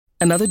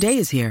Another day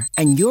is here,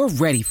 and you're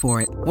ready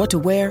for it. What to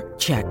wear?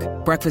 Check.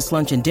 Breakfast,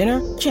 lunch, and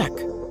dinner? Check.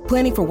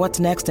 Planning for what's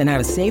next and how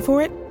to save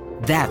for it?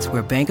 That's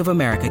where Bank of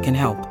America can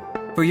help.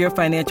 For your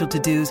financial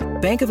to-dos,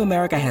 Bank of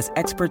America has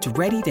experts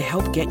ready to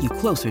help get you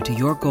closer to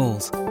your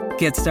goals.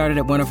 Get started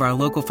at one of our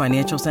local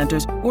financial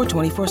centers or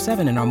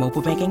 24/7 in our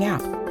mobile banking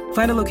app.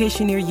 Find a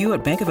location near you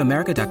at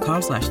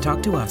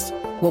bankofamerica.com/talktous.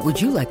 What would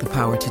you like the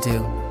power to do?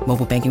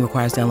 Mobile banking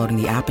requires downloading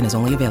the app and is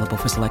only available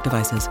for select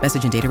devices.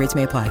 Message and data rates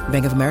may apply.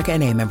 Bank of America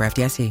N.A., member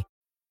FDIC.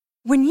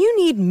 When you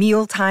need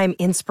mealtime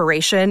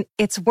inspiration,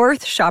 it's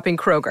worth shopping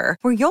Kroger,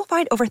 where you'll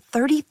find over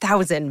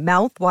 30,000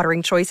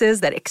 mouth-watering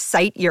choices that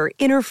excite your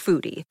inner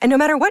foodie. And no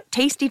matter what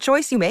tasty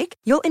choice you make,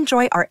 you'll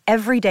enjoy our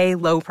everyday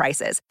low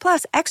prices,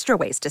 plus extra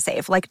ways to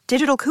save, like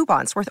digital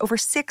coupons worth over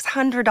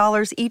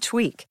 $600 each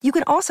week. You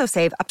can also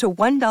save up to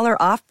 $1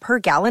 off per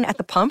gallon at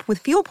the pump with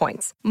fuel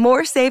points.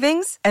 More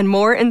savings and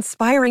more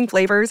inspiring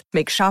flavors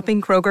make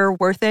shopping Kroger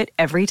worth it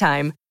every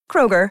time.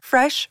 Kroger,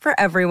 fresh for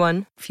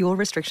everyone. Fuel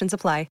restrictions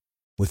apply.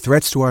 With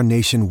threats to our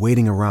nation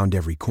waiting around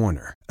every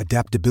corner,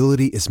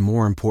 adaptability is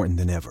more important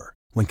than ever.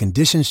 When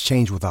conditions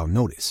change without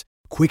notice,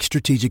 quick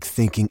strategic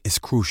thinking is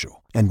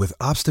crucial. And with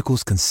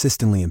obstacles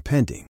consistently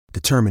impending,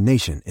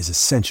 determination is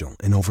essential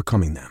in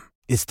overcoming them.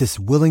 It's this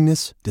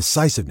willingness,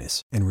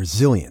 decisiveness, and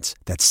resilience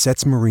that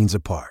sets Marines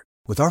apart.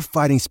 With our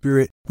fighting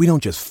spirit, we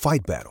don't just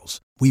fight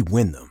battles, we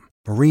win them.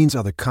 Marines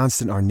are the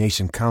constant our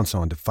nation counts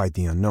on to fight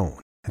the unknown.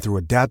 And through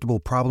adaptable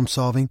problem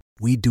solving,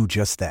 we do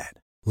just that.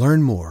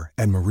 Learn more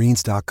at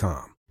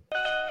marines.com.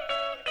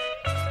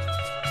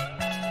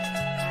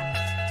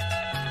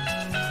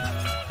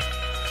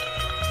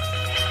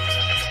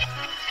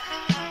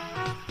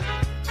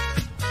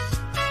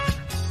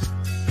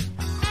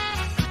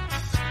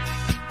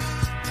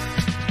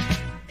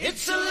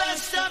 It's a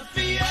Leicester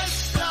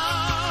fiesta.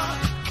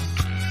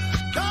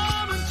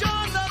 Come and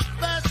join the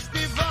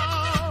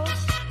festival.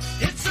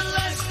 It's a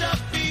Leicester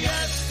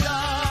fiesta,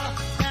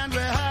 and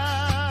we're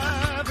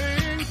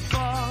having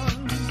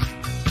fun.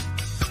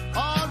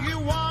 All you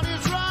want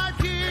is right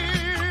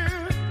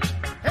here.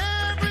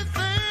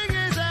 Everything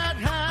is at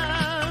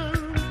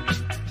hand.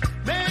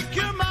 Make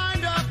your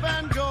mind up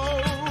and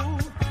go.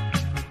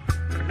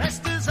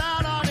 Leicester's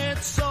out on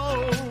its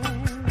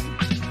own.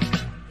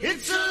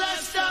 It's a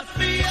Leicester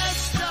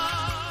fiesta.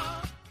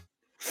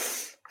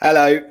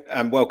 Hello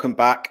and welcome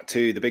back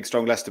to the Big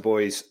Strong Leicester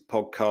Boys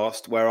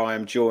podcast, where I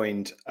am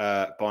joined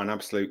by an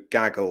absolute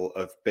gaggle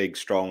of big,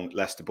 strong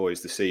Leicester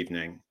boys this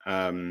evening.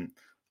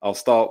 I'll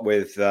start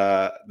with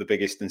the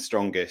biggest and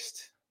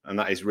strongest, and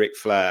that is Ric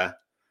Flair.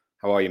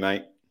 How are you,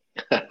 mate?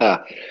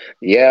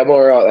 Yeah, I'm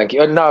all right, thank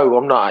you. No,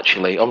 I'm not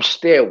actually. I'm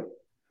still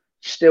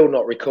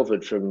not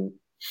recovered from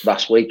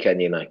last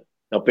weekend. You know,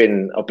 I've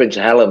been to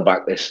hell and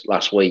back this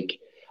last week.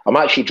 I'm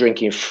actually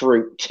drinking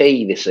fruit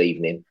tea this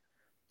evening.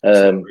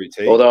 Fruit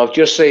tea. Although I've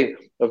just seen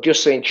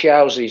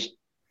Chelsea's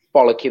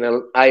bollocking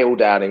a ale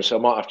down him, so I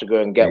might have to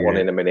go and get one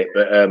in a minute.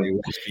 But I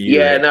wouldn't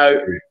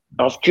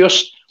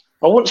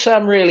say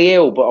I'm really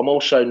ill, but I'm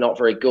also not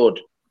very good.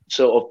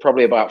 Sort of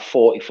probably about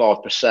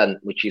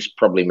 45%, which is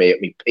probably me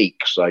at my peak.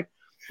 So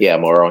yeah,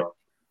 I'm all right.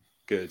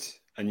 Good.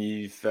 And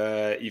you've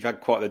had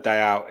quite the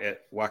day out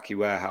at Wacky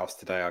Warehouse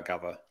today, I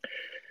gather.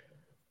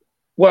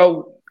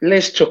 Well,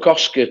 Liz took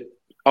Oscar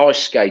ice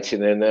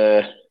skating,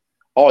 and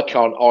I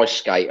can't ice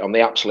skate. I'm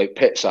the absolute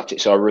pits at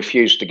it, so I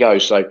refused to go.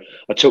 So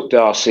I took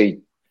Darcy,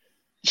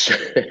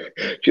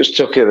 just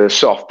took her the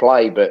soft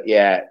play. But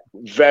yeah,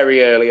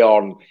 very early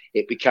on,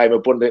 it became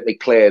abundantly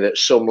clear that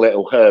some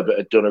little Herbert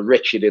had done a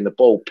Richard in the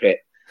ball pit.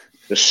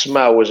 The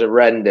smell was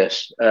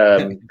horrendous.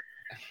 And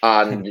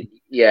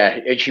yeah,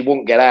 and she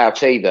wouldn't get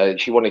out either.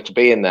 She wanted to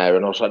be in there.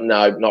 And I was like,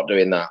 no, not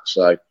doing that.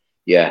 So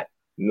yeah,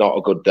 not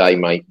a good day,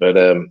 mate. But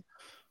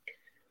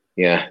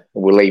yeah,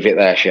 we'll leave it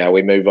there, shall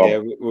we? Move on. Yeah,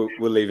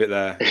 we'll leave it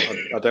there.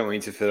 I don't want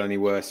you to feel any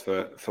worse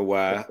for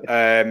Ware.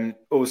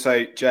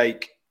 Also,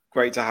 Jake,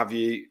 great to have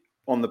you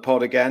on the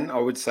pod again. I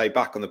would say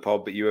back on the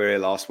pod, but you were here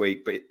last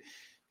week. But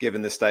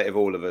given the state of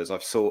all of us,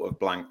 I've sort of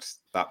blanked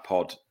that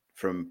pod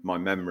from my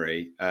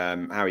memory.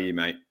 How are you,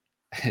 mate?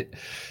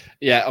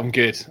 Yeah, I'm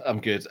good.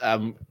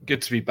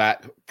 Good to be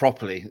back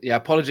properly. Yeah,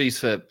 apologies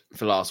for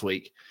last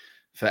week,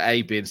 for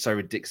being so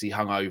ridiculously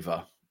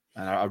hungover.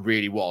 And I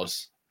really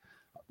was.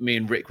 Me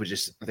and Rick were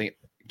just, I think,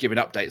 giving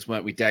updates,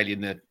 weren't we, daily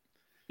in the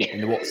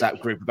WhatsApp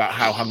group about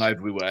how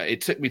hungover we were. It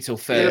took me till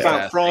Thursday.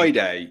 About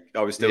Friday,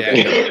 I was still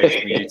getting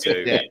updates from you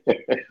two. Yeah.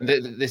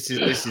 This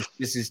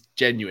is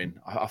genuine.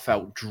 I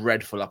felt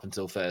dreadful up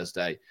until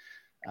Thursday.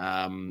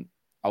 I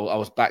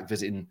was back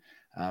visiting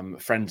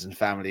friends and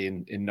family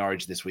in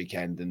Norwich this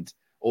weekend, and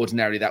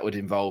ordinarily that would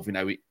involve,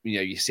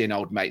 you see an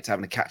old mate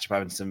having a catch up,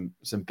 having some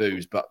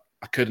booze, but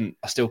I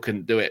still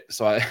couldn't do it.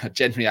 So I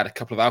genuinely had a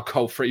couple of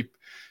alcohol-free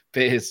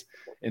beers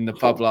in the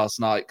pub last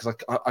night because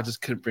I just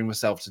couldn't bring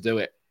myself to do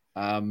it.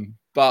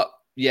 But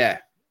yeah,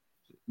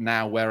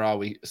 now where are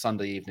we?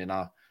 Sunday evening,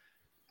 I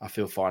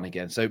feel fine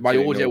again. So my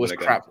audio was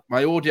crap.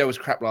 My audio was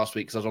crap last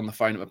week because I was on the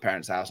phone at my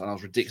parents' house and I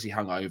was ridiculously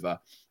hungover.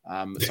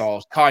 So I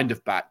was kind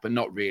of back, but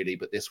not really.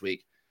 But this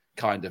week,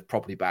 kind of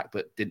properly back,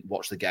 but didn't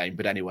watch the game.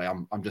 But anyway,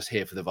 I'm just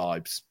here for the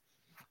vibes.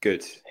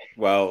 Good.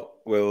 Well,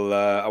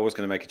 I was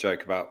going to make a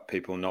joke about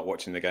people not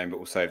watching the game, but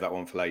we'll save that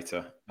one for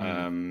later.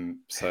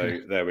 So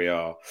there we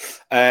are.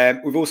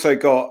 We've also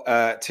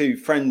got two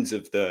friends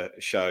of the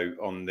show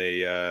on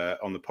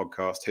the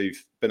podcast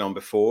who've been on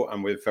before,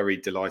 and we're very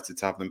delighted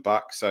to have them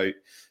back. So,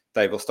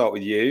 Dave, I'll start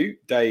with you.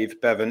 Dave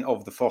Bevan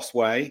of the Foss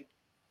Way.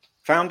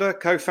 Founder,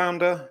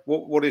 co-founder.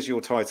 What is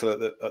your title at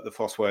the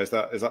Foss Way? Is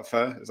that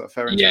fair? Is that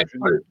fair? Yeah,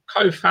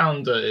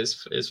 co-founder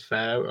is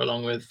fair,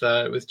 along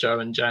with Joe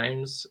and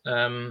James.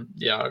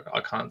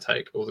 I can't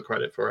take all the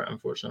credit for it,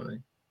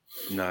 unfortunately.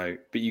 No,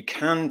 but you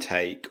can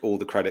take all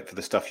the credit for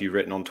the stuff you've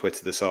written on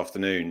Twitter this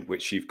afternoon,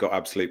 which you've got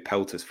absolute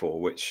pelters for,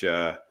 which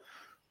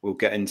we'll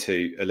get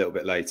into a little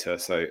bit later.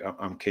 So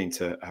I'm keen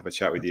to have a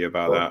chat with you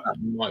about that. That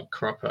might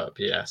crop up.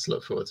 Yes,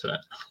 look forward to it.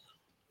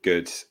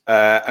 Good.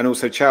 And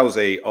also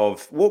Chelsea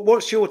of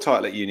what's your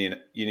title at Union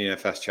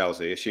FS,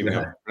 Chelsea? Assuming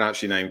I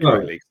pronounced your name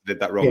correctly. I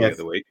did that wrong the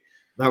other week.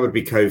 That would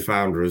be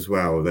co-founder as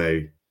well, though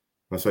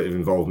my sort of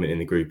involvement in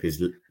the group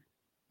is,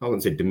 I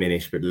wouldn't say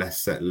diminished, but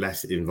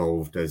less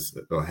involved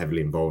or heavily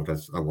involved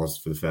as I was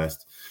for the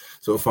first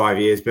sort of 5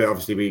 years. But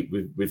obviously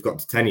we've got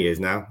to 10 years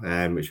now,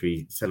 which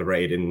we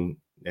celebrated in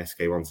the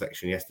SK1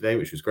 section yesterday,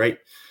 which was great.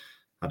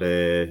 Had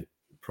a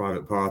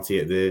private party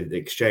at the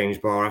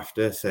Exchange Bar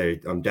after, so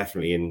I'm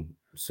definitely in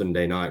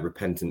Sunday night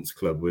repentance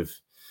club with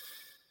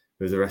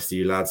the rest of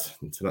you lads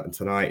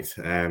tonight.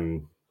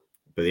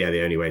 But yeah,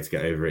 the only way to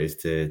get over it is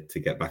to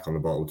get back on the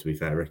bottle, to be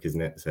fair, Rick,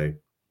 isn't it? So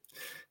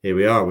here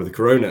we are with the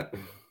Corona.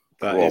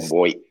 That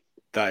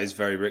is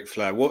very Ric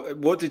Flair.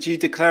 What did you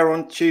declare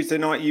on Tuesday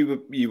night?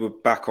 You were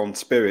back on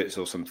spirits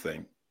or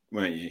something,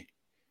 weren't you,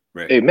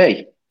 Rick? Who,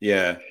 me?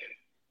 Yeah.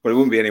 Well, it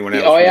wouldn't be anyone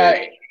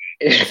else.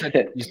 You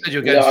said you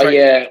were going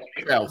straight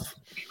to yourself.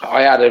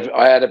 I had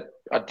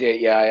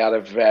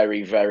a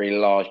very, very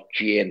large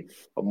gin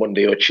on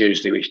Monday or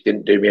Tuesday, which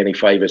didn't do me any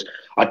favours.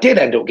 I did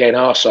end up getting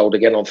arseholed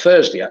again on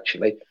Thursday,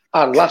 actually,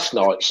 and last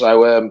night.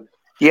 So,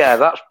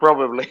 that's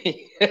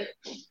probably...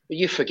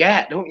 You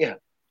forget, don't you?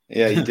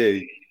 Yeah, you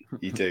do.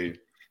 You do.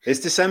 It's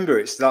December.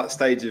 It's that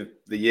stage of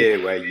the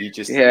year where you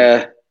just...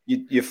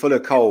 You're full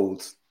of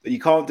colds. You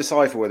can't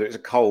decipher whether it's a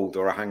cold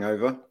or a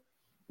hangover.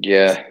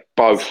 Yeah,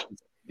 both.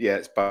 Yeah,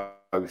 it's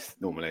both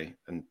normally,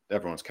 and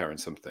everyone's carrying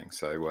something.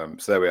 So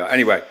there we are.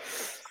 Anyway,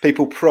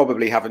 people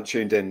probably haven't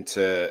tuned in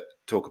to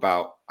talk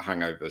about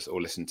hangovers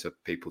or listen to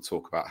people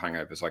talk about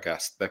hangovers, I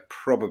guess. They're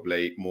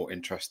probably more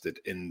interested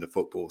in the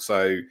football.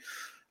 So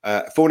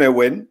 4-0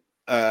 win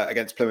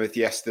against Plymouth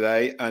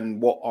yesterday,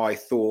 and what I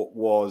thought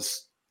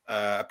was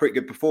a pretty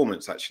good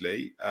performance,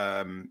 actually.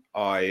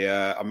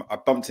 I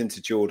bumped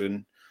into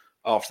Jordan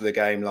after the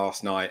game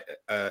last night,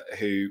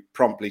 who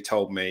promptly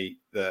told me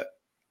that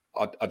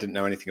I didn't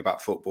know anything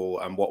about football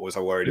and what was I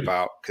worried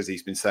about, because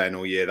he's been saying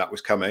all year that was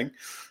coming.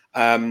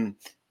 And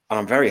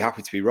I'm very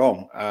happy to be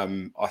wrong.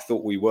 I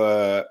thought we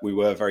were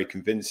very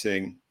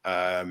convincing,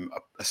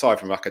 aside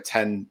from like a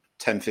 10,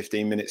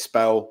 15 minute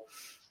spell.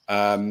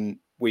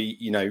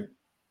 We,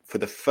 for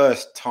the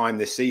first time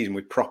this season,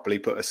 we properly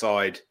put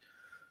aside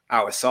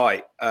out of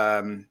sight.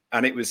 And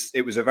it was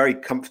a very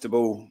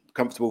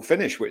comfortable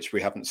finish, which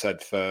we haven't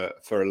said for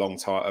a long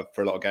time,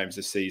 for a lot of games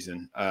this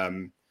season.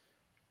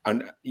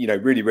 And,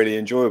 really, really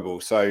enjoyable.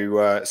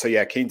 So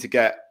yeah, keen to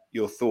get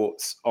your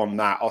thoughts on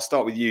that. I'll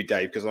start with you,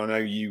 Dave, because I know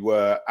you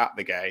were at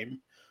the game.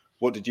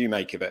 What did you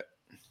make of it?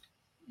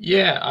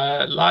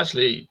 Yeah,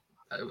 largely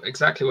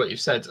exactly what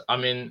you've said. I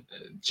mean,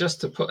 just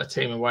to put a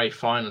team away,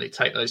 finally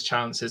take those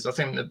chances. I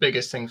think the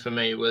biggest thing for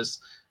me was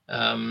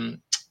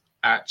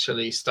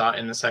actually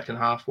starting the second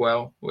half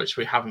well, which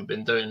we haven't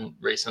been doing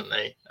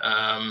recently,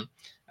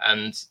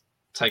 and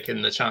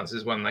taking the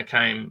chances when they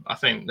came. I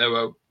think there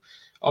were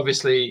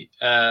obviously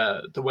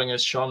the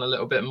wingers shone a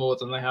little bit more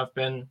than they have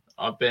been.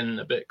 I've been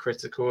a bit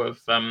critical of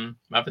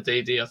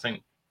Mavadidi. I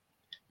think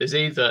there's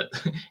either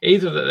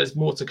that there's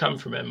more to come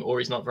from him or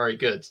he's not very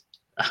good.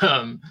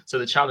 So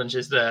the challenge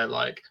is there.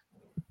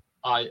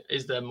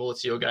 Is there more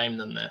to your game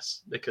than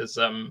this? Because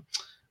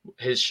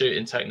his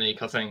shooting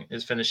technique, I think,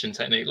 his finishing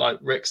technique, like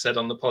Rick said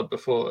on the pod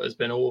before, has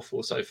been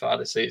awful so far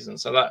this season.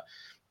 So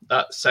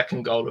that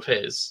second goal of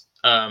his,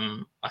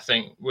 I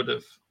think, would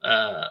have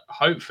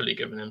hopefully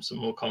given him some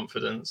more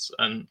confidence,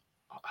 and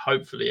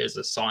hopefully is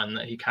a sign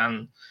that he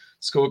can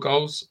score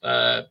goals,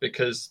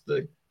 because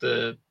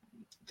the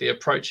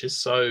approach is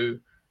so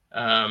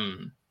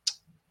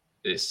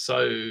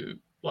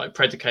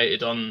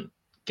predicated on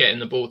getting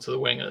the ball to the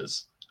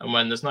wingers, and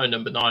when there's no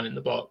number 9 in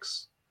the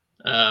box,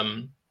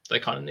 they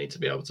kind of need to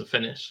be able to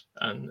finish.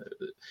 And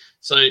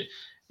so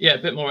yeah,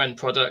 a bit more end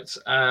product,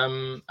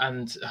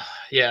 and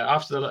yeah,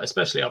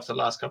 especially after the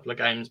last couple of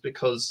games,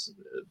 because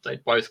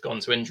they'd both gone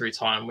to injury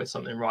time with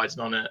something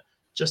riding on it,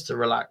 just to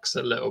relax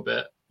a little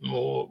bit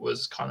more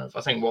was kind of,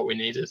 I think, what we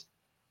needed.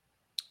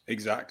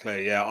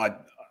 Exactly. Yeah,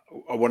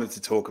 I wanted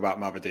to talk about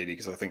Mavadidi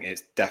because I think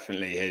it's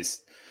definitely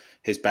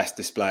his best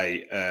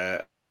display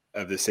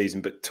of the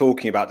season. But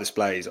talking about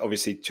displays,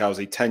 obviously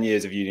Chelsea, 10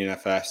 years of Union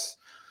FS,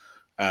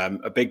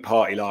 a big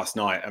party last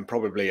night and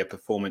probably a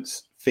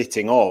performance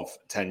fitting of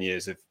 10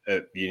 years of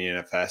Union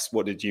FS.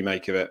 What did you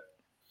make of it?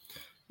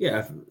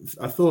 Yeah,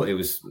 I thought it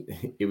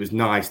was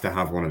nice to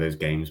have one of those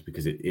games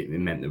because it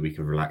meant that we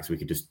could relax. We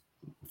could just,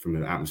 from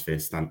an atmosphere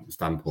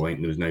standpoint,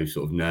 there was no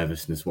sort of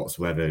nervousness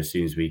whatsoever. As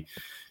soon as we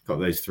got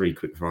those 3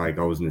 quick fire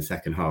goals in the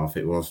second half,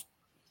 it was,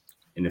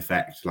 in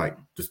effect, like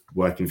just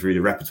working through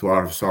the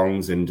repertoire of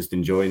songs and just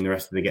enjoying the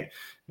rest of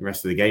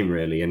the game,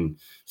 really. And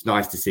it's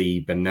nice to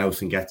see Ben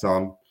Nelson get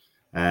on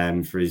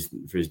for his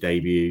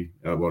debut,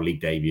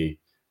 league debut.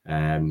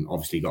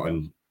 Obviously got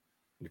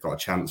a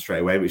chance straight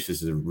away, which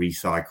is a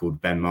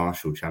recycled Ben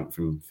Marshall chant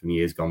from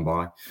years gone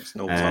by. It's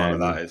an all-timer,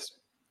 that is.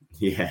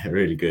 Yeah,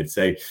 really good.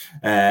 So,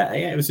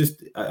 it was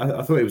just,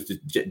 I thought it was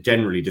just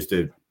generally just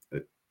a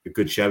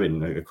good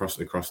showing across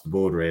the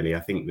board, really. I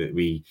think that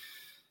we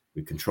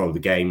controlled the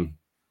game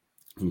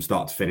from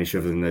start to finish,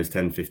 other than those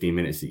 10, 15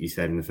 minutes that you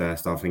said in the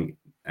first half. I think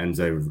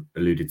Enzo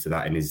alluded to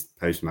that in his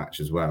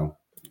post-match as well,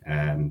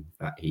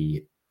 that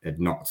he had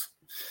not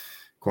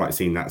quite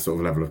seen that sort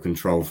of level of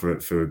control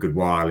for a good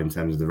while in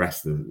terms of the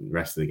rest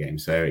of the game.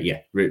 So yeah,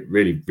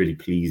 really, really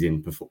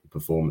pleasing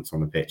performance on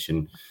the pitch.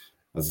 And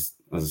as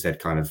I said,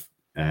 kind of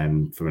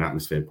from an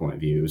atmosphere point of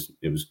view,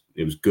 it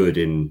was good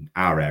in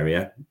our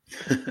area.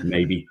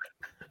 Maybe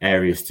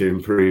areas to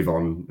improve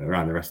on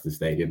around the rest of the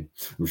stadium.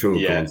 I'm sure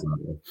we'll come on to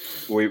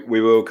that.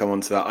 We will come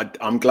on to that.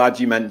 I'm glad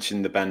you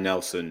mentioned the Ben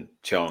Nelson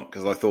chant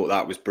because I thought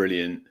that was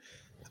brilliant.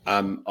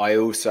 I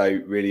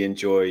also really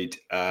enjoyed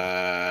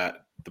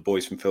the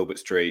Boys from Filbert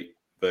Street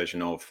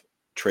version of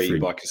Tree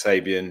by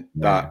Kasabian.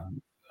 Yeah.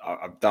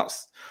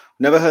 That's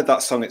never heard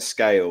that song at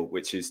scale,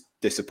 which is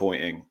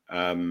disappointing.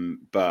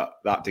 But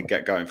that did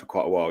get going for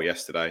quite a while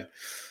yesterday,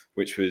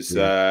 which was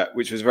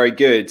very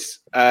good.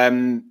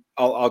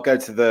 I'll go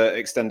to the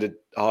extended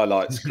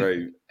highlights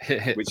crew,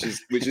 which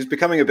is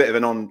becoming a bit of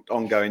an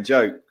ongoing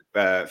joke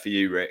for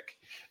you, Rick.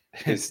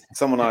 It's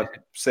someone I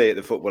see at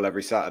the football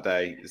every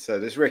Saturday. So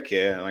there's Rick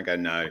here, and I go,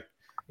 no.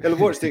 He'll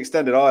have watched the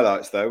extended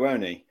highlights though,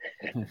 won't he?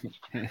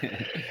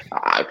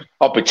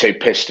 I'd be too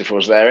pissed if I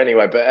was there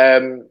anyway.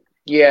 But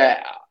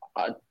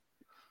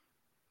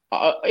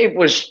it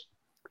was.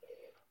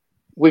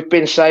 We've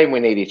been saying we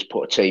needed to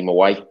put a team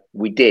away.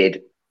 We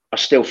did. I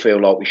still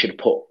feel like we should have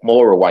put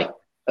more away.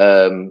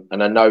 And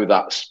I know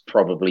that's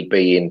probably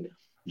being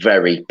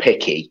very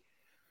picky,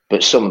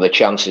 but some of the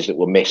chances that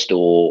were missed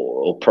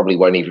or probably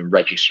won't even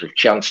register as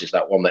chances,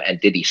 that one that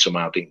Ndidi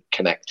somehow didn't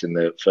connect in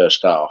the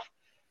first half.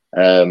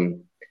 I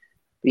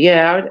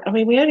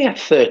mean, we only had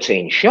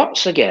 13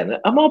 shots again.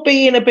 Am I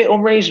being a bit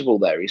unreasonable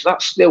there? Is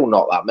that still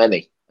not that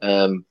many?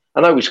 I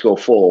know we scored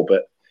 4,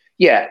 but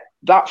yeah,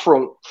 that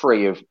front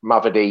three of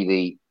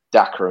Mavididi,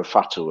 Daka and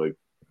Fatawu,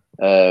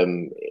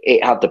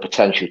 it had the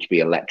potential to be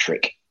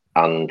electric.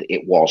 And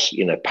it was,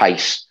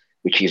 pace,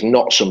 which is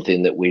not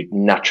something that we're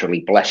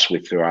naturally blessed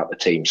with throughout the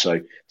team. So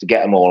to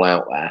get them all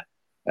out there,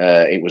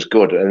 it was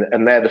good.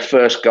 And they're the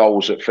first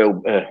goals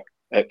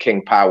at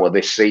King Power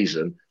this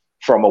season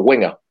from a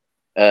winger.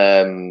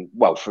 From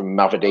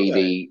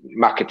Mavididi,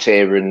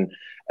 McAteer and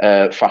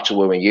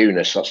Fatawu and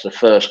Yunus. That's the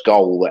first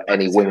goal that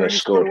any winger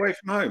scored. Away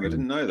from home, I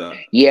didn't know that.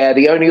 Yeah,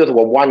 the only other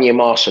one, Wanya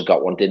Marsa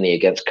got one, didn't he,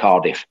 against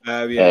Cardiff?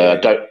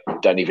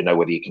 Don't even know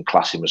whether you can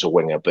class him as a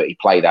winger, but he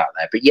played out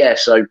there. But yeah,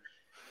 so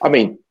I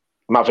mean,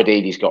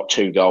 Mavididi's got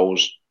 2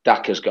 goals,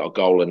 Daka's got a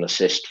goal and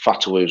assist,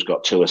 Fatawu's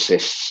got 2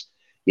 assists.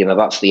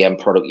 That's the end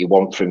product you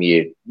want from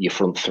your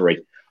front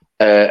three.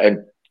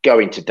 And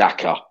going to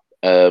Daka,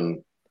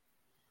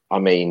 I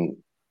mean,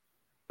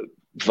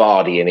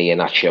 Vardy and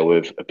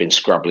Iheanacho have been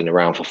scrabbling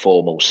around for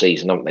form all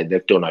season, haven't they?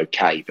 They've done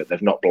okay, but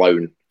they've not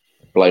blown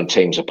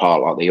teams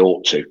apart like they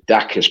ought to.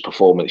 Daka's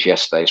performance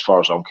yesterday, as far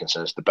as I'm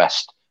concerned, is the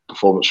best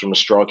performance from a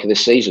striker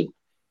this season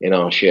in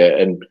our shirt.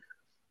 And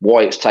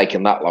why it's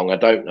taken that long, I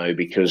don't know,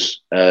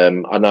 because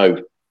I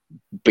know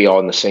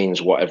behind the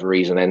scenes, whatever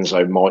reason,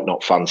 Enzo might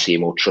not fancy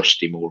him or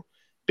trust him or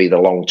be the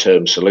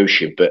long-term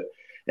solution. But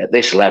at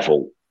this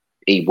level,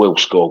 he will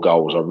score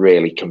goals. I'm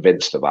really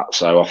convinced of that.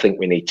 So I think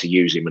we need to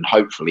use him, and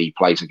hopefully he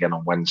plays again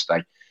on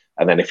Wednesday.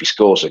 And then if he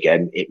scores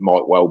again, it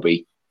might well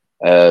be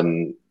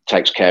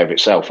takes care of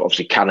itself.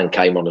 Obviously, Cannon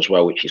came on as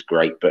well, which is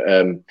great. But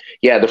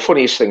the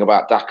funniest thing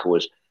about Daka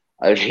was,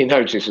 if you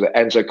notice that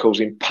Enzo calls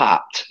him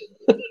Pat.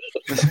 I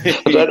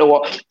don't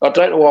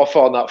know why I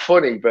find that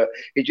funny, but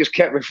he just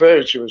kept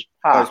referring to him as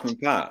Pat. Postman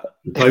Pat.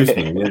 The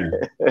postman, yeah.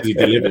 He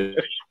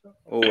delivered.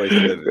 Always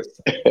delivers.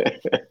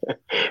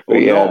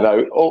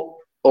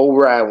 All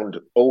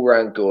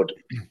round good.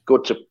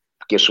 Good to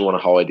give someone a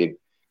hiding.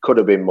 Could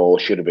have been more,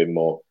 should have been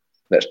more.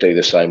 Let's do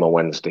the same on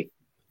Wednesday.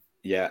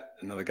 Yeah,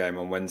 another game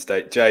on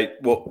Wednesday. Jay,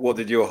 what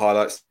did your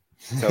highlights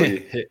tell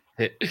you?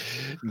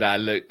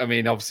 Look, I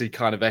mean, obviously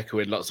kind of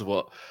echoing lots of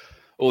what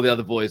all the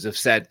other boys have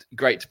said.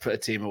 Great to put a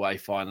team away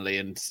finally.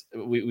 And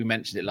we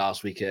mentioned it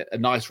last week, a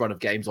nice run of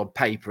games on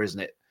paper,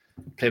 isn't it?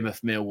 Plymouth,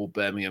 Millwall,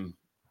 Birmingham,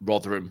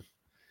 Rotherham.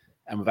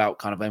 And without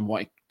kind of them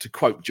wanting to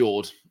quote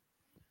Jord,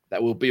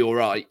 that will be all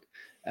right.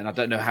 And I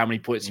don't know how many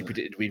points you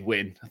predicted we'd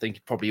win. I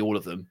think probably all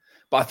of them.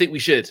 But I think we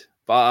should.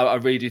 But I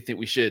really do think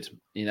we should,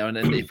 you know. And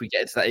then if we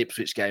get into that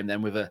Ipswich game,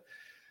 then with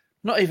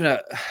not even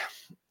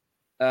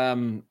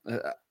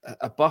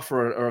a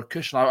buffer or a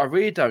cushion, I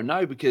really don't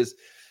know, because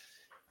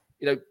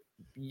you know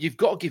you've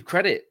got to give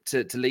credit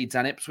to Leeds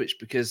and Ipswich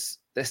because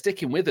they're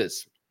sticking with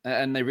us,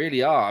 and they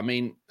really are. I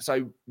mean,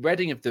 so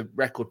Reading have the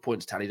record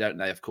points tally, don't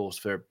they? Of course,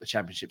 for a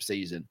championship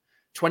season,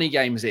 20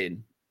 games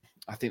in,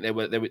 I think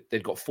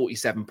they'd got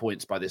 47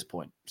 points by this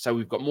point. So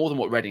we've got more than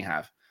what Reading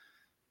have,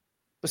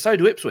 but so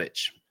do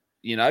Ipswich.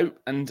 You know,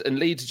 and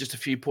Leeds are just a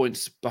few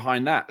points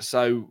behind that.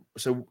 So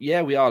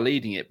yeah, we are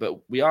leading it, but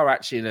we are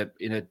actually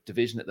in a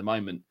division at the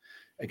moment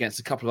against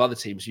a couple of other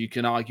teams you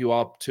can argue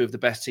are two of the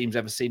best teams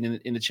ever seen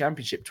in the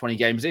Championship, 20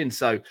 games in.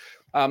 So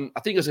I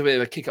think it was a bit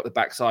of a kick up the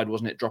backside,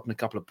 wasn't it? Dropping a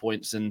couple of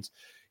points. And,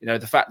 you know,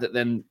 the fact that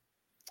then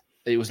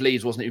it was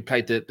Leeds, wasn't it, who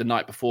played the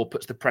night before,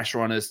 puts the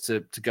pressure on us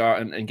to go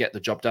out and get the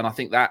job done. I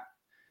think that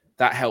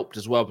helped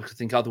as well, because I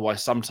think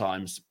otherwise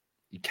sometimes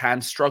you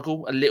can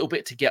struggle a little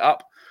bit to get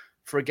up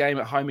for a game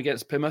at home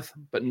against Plymouth,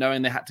 but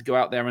knowing they had to go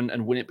out there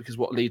and win it because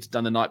what Leeds had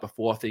done the night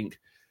before, I think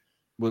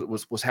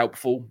was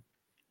helpful.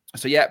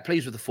 So yeah,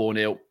 pleased with the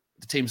 4-0.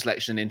 The team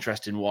selection,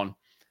 interesting one.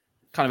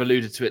 Kind of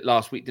alluded to it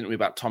last week, didn't we,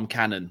 about Tom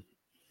Cannon,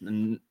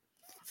 and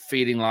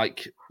feeling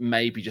like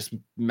maybe, just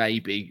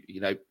maybe,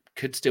 you know,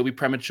 could still be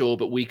premature,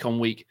 but week on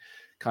week,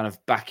 kind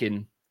of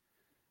backing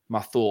my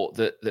thought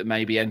that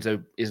maybe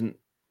Enzo isn't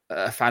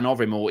a fan of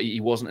him, or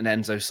he wasn't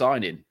an Enzo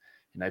signing.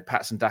 You know,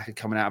 Patson Daka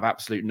coming out of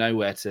absolute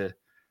nowhere to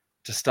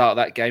start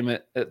that game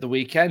at the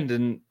weekend.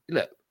 And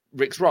look,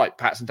 Rick's right.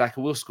 Patson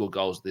Daka will score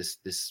goals at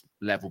this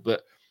level.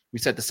 But we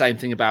said the same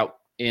thing about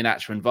Ian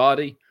Atcher and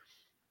Vardy.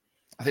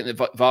 I think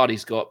that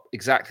Vardy's got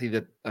exactly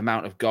the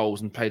amount of goals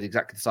and played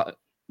exactly the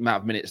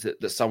amount of minutes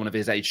that someone of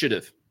his age should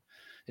have.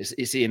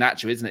 It's Ian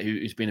Atcher, isn't it,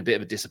 who's been a bit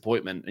of a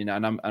disappointment. You know,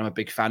 and I'm a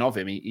big fan of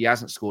him. He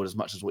hasn't scored as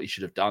much as what he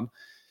should have done.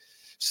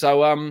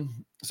 So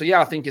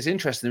yeah, I think it's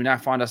interesting. We now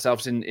find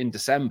ourselves in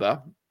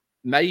December.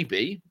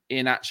 Maybe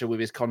Ian Atcher,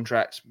 with his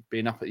contract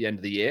being up at the end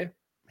of the year,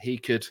 he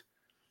could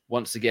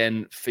once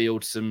again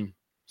field some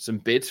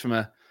bids from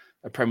a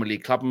Premier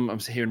League club. I'm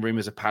hearing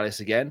rumours of Palace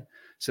again.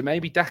 So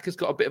maybe Daka's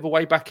got a bit of a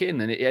way back in,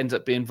 and it ends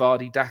up being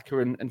Vardy, Daka,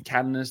 and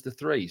Cannon as the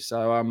three.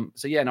 So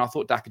yeah, no, I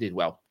thought Daka did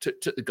well,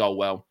 took the goal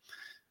well.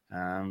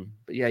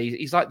 But yeah,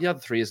 he's like the other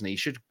three, isn't he? He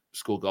should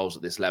score goals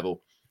at this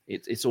level.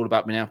 It's all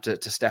about being able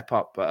to step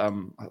up. But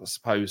I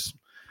suppose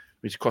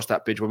we just cross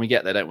that bridge when we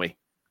get there, don't we?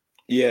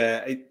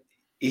 Yeah,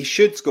 he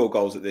should score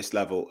goals at this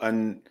level.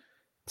 And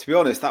to be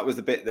honest, that was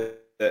the bit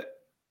that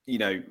you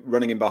know,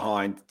 running in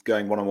behind,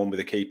 going one-on-one with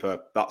the keeper,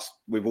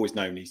 we've always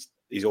known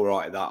he's all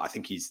right at that. I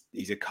think he's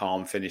a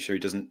calm finisher. He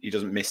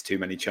doesn't miss too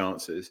many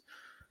chances.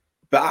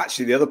 But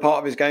actually, the other part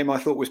of his game I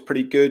thought was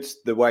pretty good.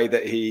 The way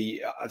that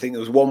I think there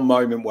was one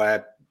moment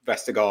where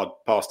Vestergaard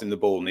passed him the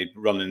ball and he'd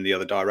run in the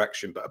other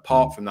direction. But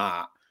apart from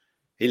that,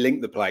 he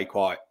linked the play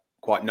quite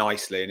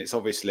nicely. And it's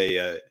obviously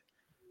a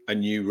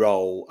new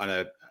role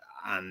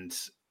and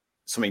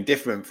something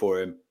different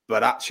for him.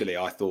 But actually,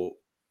 I thought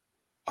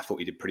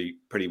he did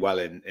pretty well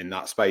in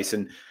that space.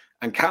 And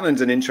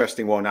Cannon's an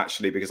interesting one,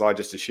 actually, because I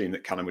just assumed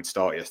that Cannon would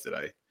start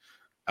yesterday.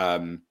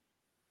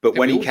 But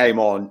when he came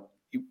on,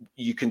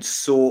 you can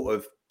sort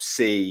of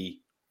see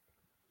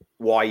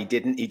why he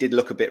didn't. He did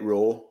look a bit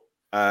raw.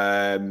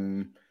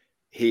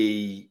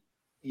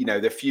 You know,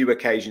 the few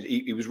occasions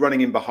he was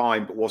running in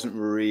behind, but wasn't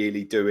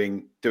really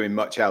doing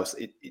much else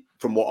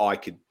from what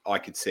I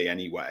could see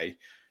anyway.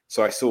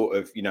 So I sort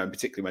of, you know, and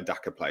particularly when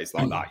Daka plays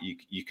like that,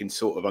 you can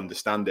sort of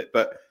understand it.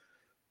 But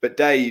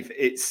Dave,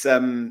 it's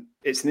an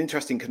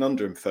interesting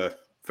conundrum for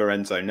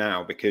Enzo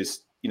now,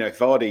 because, you know, if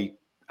Vardy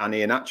and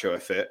Ian Atcher are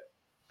fit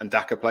and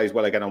Daka plays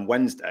well again on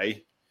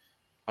Wednesday,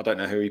 I don't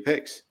know who he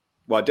picks.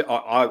 Well,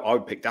 I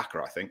would pick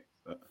Daka, I think.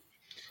 But...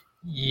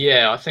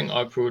 Yeah, I think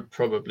I would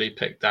probably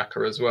pick Daka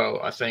as well.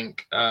 I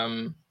think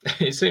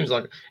it seems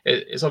like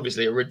it's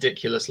obviously a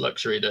ridiculous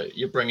luxury that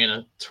you're bringing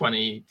a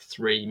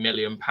 £23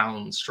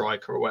 million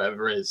striker or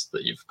whatever it is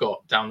that you've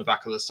got down the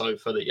back of the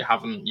sofa that you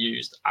haven't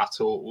used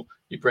at all.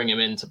 You bring him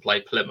in to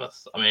play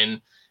Plymouth. I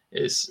mean,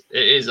 it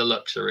is a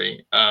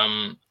luxury.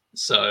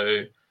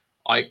 So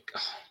I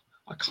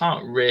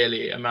can't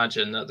really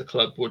imagine that the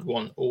club would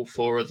want all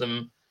four of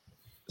them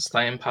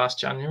staying past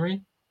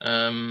January.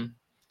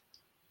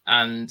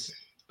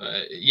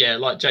 Yeah,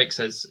 like Jake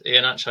says,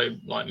 Ian Atcher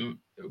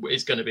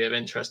is going to be of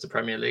interest to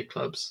Premier League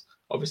clubs.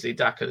 Obviously,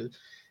 Daka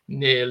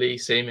nearly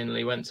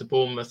seemingly went to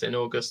Bournemouth in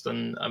August,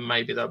 and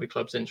maybe there'll be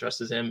clubs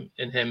interested in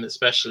him,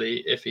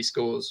 especially if he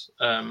scores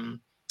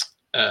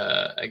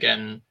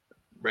again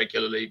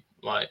regularly,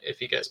 like if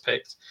he gets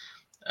picked.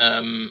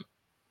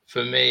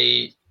 For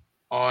me,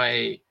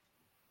 I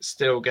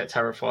still get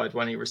terrified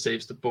when he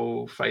receives the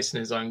ball facing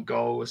his own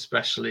goal,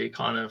 especially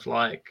kind of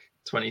like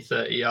 20,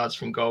 30 yards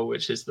from goal,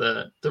 which is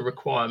the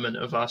requirement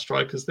of our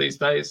strikers these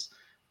days.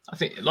 I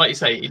think, like you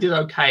say, he did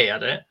okay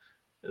at it.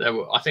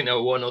 I think there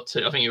were one or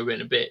two. I think you were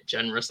being a bit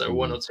generous. There were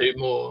one or two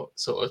more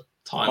sort of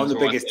times. I'm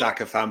the biggest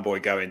Daka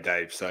fanboy going,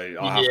 Dave, so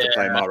I have to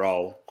play my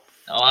role.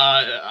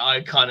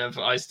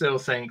 I still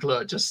think,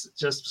 look, just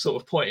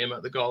sort of point him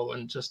at the goal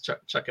and just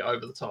chuck it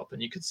over the top,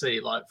 and you could see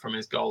like from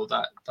his goal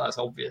that's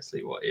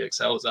obviously what he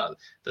excels at.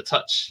 The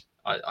touch,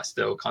 I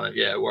still kind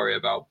of worry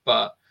about,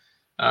 but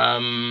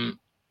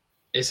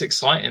it's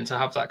exciting to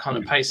have that kind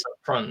of pace up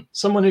front.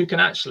 Someone who can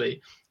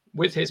actually,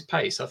 with his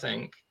pace, I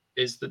think,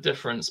 is the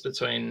difference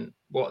between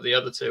what the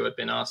other two had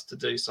been asked to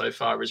do so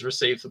far, is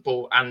receive the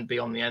ball and be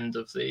on the end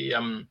of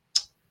the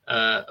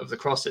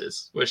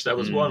crosses, which there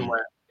was one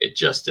where it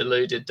just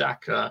eluded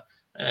Daka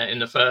in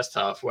the first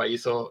half, where you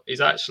thought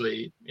he's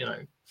actually,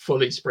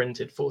 fully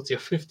sprinted 40 or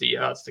 50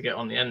 yards to get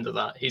on the end of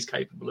that. He's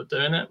capable of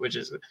doing it,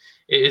 it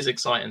is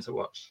exciting to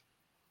watch.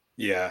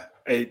 Yeah.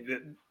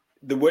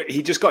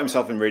 He just got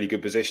himself in really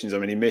good positions. I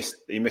mean,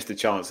 he missed a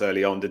chance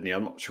early on, didn't he?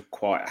 I'm not sure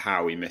quite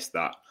how he missed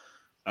that,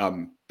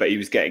 but he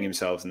was getting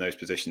himself in those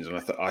positions,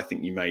 and I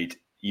think you made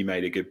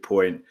a good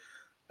point.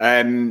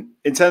 In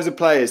terms of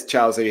players,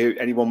 Chelsea,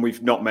 anyone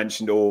we've not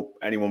mentioned or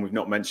anyone we've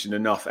not mentioned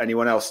enough,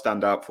 anyone else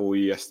stand out for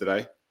you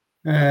yesterday?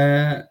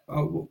 I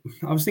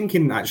was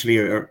thinking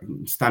actually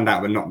stand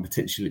out, but not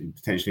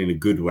potentially in a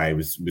good way,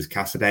 was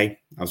Cassidy.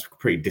 I was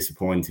pretty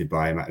disappointed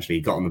by him. Actually,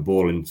 he got on the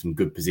ball in some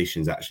good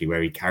positions actually,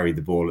 where he carried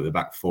the ball at the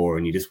back four,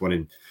 and you just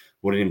wanted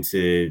him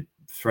to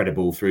thread a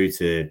ball through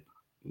to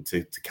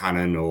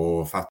Cannon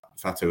or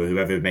Fatu or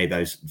whoever made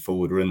those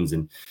forward runs,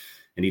 and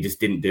he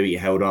just didn't do it. He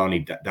held on, he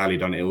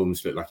dallied on it. It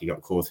almost looked like he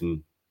got caught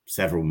in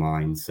several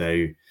mines.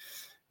 So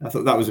I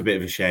thought that was a bit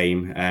of a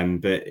shame.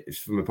 But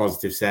from a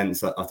positive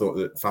sense, I thought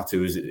that Fatu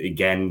was,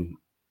 again,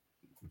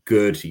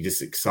 good. He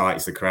just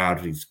excites the crowd.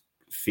 His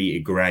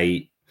feet are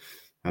great.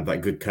 Had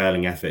that good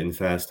curling effort in the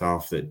first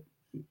half that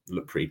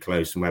looked pretty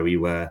close from where we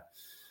were.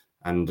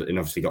 And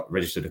obviously got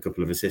registered a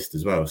couple of assists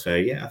as well. So,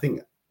 yeah, I think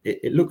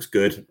it looks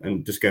good.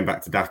 And just going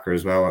back to Daka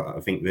as well,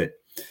 I think that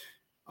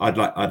I'd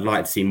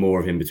like to see more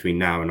of him between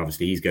now and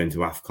obviously he's going to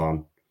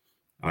AFCON,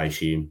 I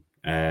assume,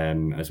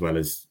 as well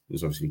as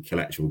obviously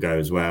Kelechi will go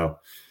as well.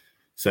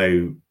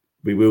 So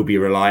we will be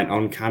reliant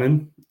on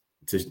Cannon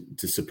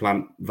to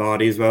supplant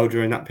Vardy as well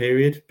during that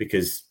period,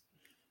 because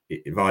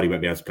Vardy won't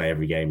be able to play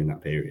every game in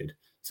that period.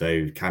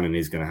 So Cannon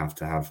is going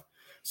to have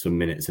some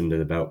minutes under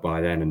the belt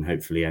by then, and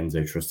hopefully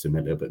Enzo trusts him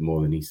a little bit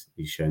more than he's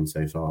shown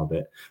so far.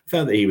 But I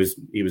felt that he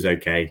was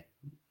okay.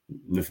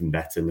 Nothing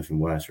better, nothing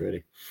worse,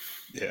 really.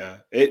 Yeah,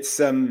 it's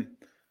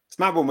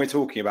mad when we're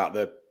talking about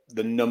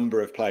the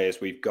number of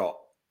players we've got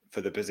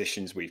for the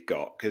positions we've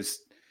got,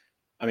 because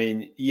I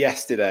mean,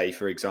 yesterday,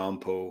 for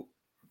example,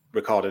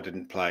 Ricardo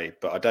didn't play,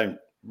 but I don't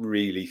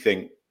really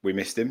think we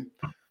missed him.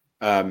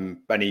 And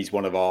he's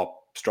one of our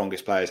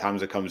strongest players.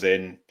 Hamza comes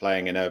in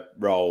playing in a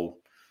role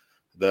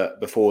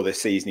that before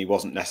this season he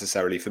wasn't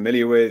necessarily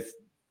familiar with,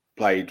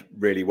 played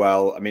really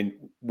well. I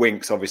mean,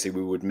 Winks, obviously,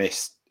 we would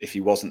miss if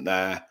he wasn't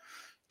there.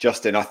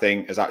 Justin, I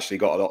think, has actually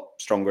got a lot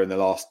stronger in the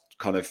last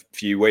kind of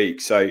few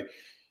weeks. So,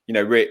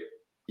 Rick,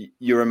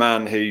 you're a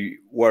man who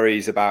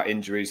worries about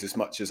injuries as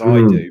much as I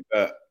do.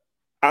 But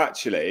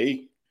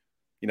actually,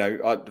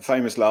 the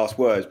famous last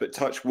words, but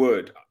touch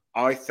wood,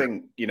 I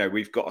think,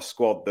 we've got a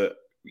squad that,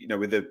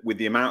 with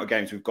the amount of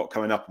games we've got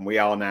coming up, and we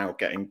are now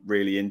getting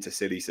really into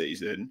silly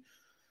season,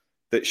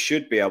 that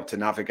should be able to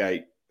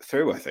navigate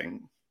through, I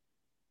think.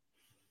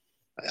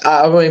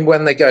 I mean,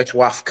 when they go to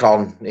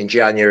AFCON in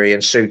January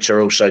and Suter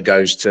also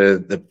goes to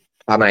the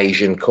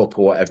Pan-Asian Cup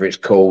or whatever it's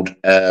called,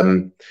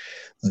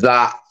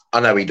 that, I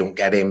know he don't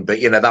get in, but,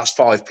 that's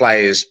 5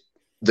 players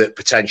that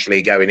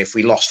potentially go in. If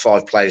we lost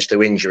 5 players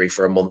to injury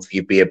for a month,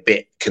 you'd be a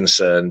bit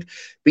concerned.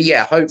 But,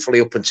 yeah, hopefully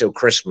up until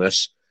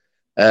Christmas,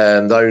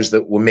 those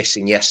that were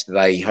missing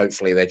yesterday,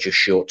 hopefully they're just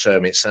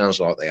short-term. It sounds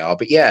like they are.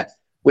 But, yeah,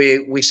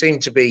 we seem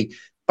to be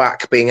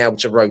back being able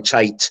to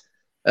rotate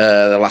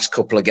the last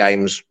couple of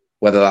games,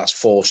 whether that's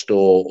forced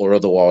or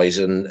otherwise,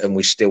 and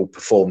we still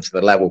perform to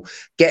the level.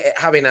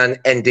 Having an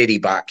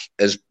Ndidi back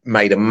has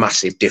made a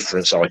massive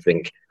difference, I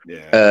think.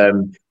 Yeah.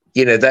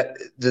 That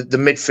the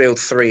midfield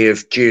 3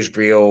 of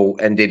Dewsbury,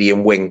 Ndidi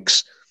and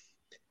Winks,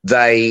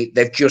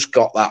 they've just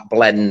got that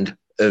blend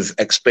of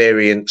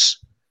experience.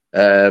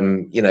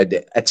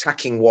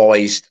 Attacking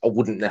wise, I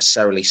wouldn't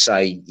necessarily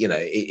say,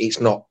 it's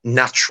not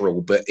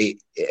natural, but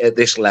at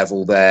this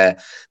level, they're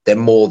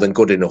more than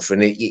good enough.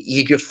 And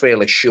you just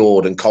feel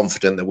assured and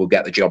confident that we'll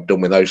get the job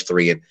done with those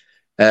 3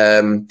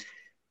 in.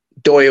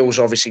 Doyle's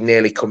obviously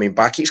nearly coming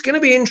back. It's going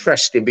to be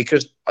interesting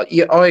because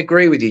I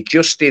agree with you.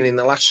 Justin, in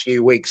the last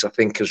few weeks, I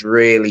think has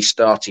really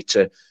started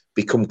to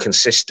become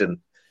consistent.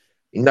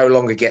 He no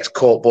longer gets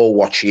caught ball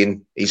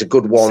watching. He's a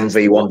good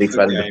 1v1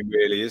 defender. Game,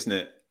 really, isn't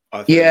it?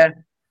 I think.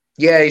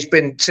 Yeah, he's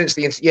been since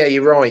the... Yeah,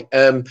 you're right.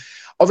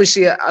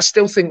 Obviously, I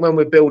still think when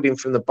we're building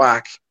from the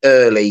back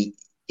early,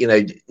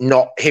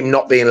 not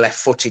being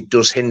left-footed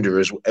does hinder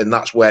us, and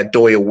that's where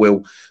Doyle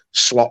will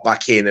slot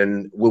back in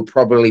and will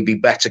probably be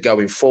better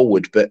going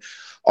forward. But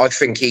I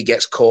think he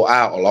gets caught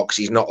out a lot because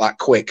he's not that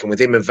quick. And with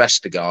him and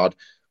Vestergaard,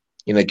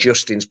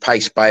 Justin's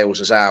pace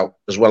bails us out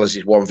as well as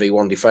his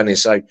 1v1 defending.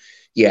 So,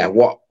 yeah,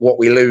 what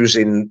we lose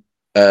in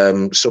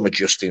some of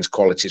Justin's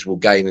qualities will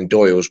gain in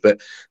Doyle's.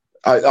 But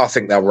I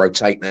think they'll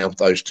rotate now,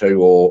 those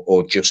two,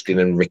 or Justin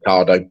and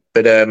Ricardo.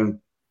 But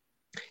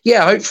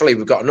yeah, hopefully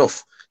we've got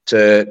enough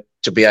to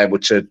be able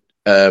to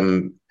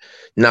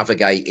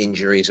navigate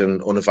injuries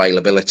and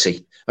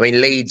unavailability. I mean,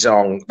 Leeds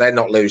they're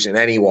not losing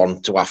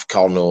anyone to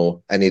AFCON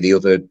or any of the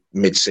other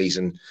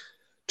mid-season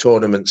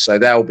tournaments, so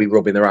they'll be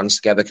rubbing their hands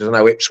together, because I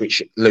know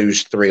Ipswich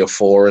lose 3 or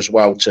 4 as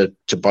well to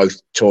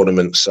both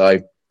tournaments.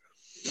 So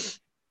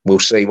we'll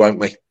see, won't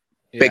we?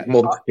 Yeah. Big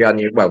month,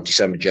 January. Well,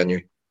 December,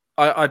 January.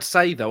 I'd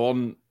say though,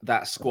 on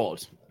that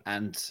squad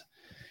and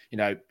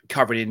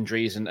covering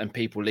injuries and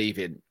people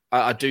leaving,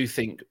 I do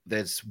think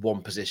there's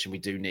one position we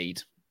do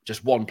need,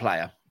 just one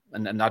player,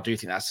 and I do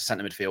think that's the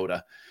centre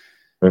midfielder.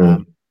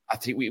 I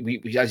think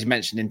we as you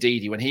mentioned,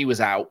 Ndidi, when he was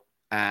out,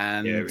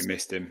 and we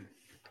missed him.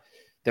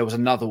 There was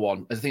another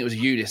one. I think it was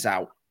Eunice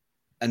out,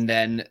 and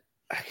then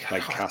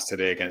like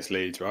Cassidy against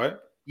Leeds, right?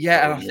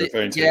 Yeah,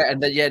 and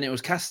and it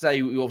was Cassidy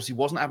who obviously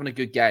wasn't having a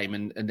good game,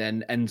 and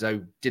then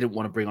Enzo didn't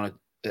want to bring on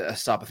a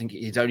sub. I think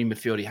his only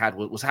midfield he had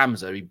was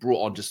Hamza. He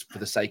brought on just for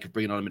the sake of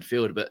bringing on a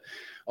midfielder, but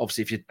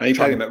obviously if he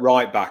played him at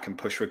right back and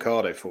pushed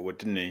Ricardo forward,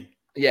 didn't he?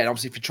 Yeah, and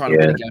obviously if you're trying to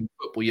win a game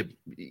of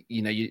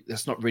football,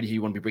 that's not really who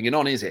you want to be bringing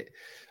on, is it?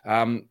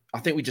 I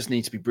think we just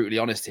need to be brutally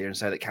honest here and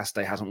say that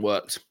Cassidy hasn't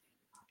worked,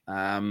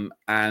 and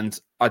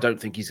I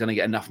don't think he's going to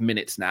get enough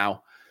minutes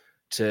now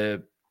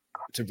to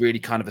really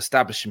kind of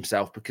establish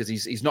himself, because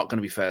he's not going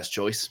to be first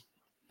choice.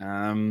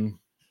 I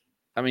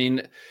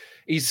mean,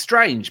 he's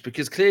strange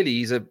because clearly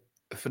he's a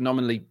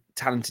phenomenally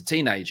talented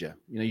teenager.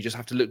 You just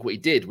have to look what he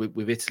did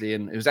with Italy,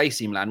 and it was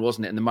AC Milan,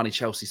 wasn't it? And the money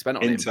Chelsea spent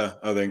on him.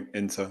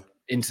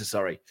 Inter,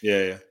 sorry.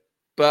 Yeah.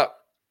 But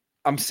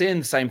I'm seeing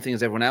the same thing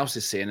as everyone else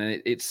is seeing,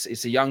 and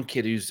it's a young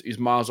kid who's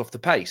miles off the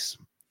pace.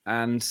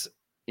 And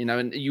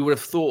and you would have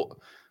thought,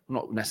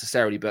 not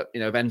necessarily, but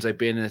of Enzo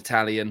being an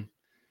Italian,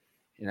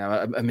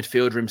 a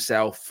midfielder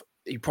himself,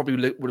 he probably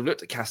would have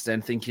looked at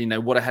Castellan thinking,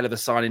 what a hell of a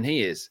signing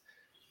he is.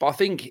 But I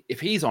think if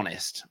he's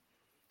honest,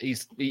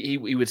 he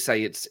would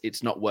say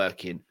it's not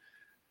working.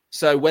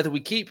 So whether we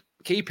keep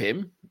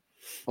him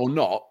or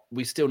not,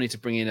 we still need to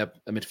bring in a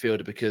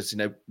midfielder, because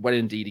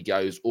when Ndidi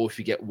goes, or if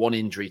you get one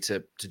injury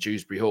to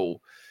Dewsbury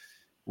Hall,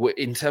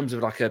 in terms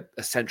of like a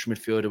central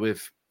midfielder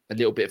with a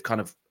little bit of kind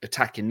of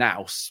attacking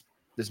nous,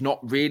 there's not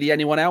really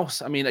anyone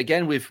else. I mean,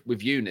 again with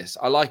Eunice,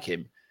 I like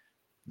him.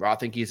 Right, I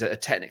think he's a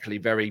technically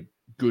very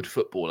good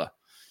footballer.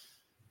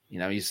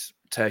 He's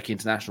Turkey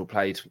international,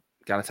 played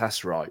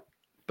Galatasaray.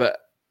 But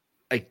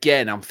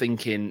again, I'm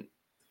thinking,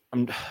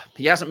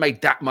 he hasn't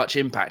made that much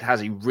impact,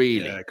 has he?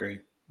 Really? Yeah, I agree.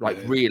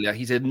 Really,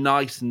 he's a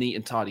nice, neat,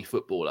 and tidy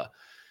footballer.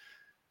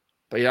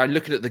 But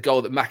looking at the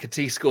goal that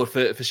McAtee scored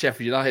for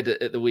Sheffield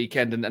United at the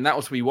weekend, and that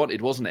was what we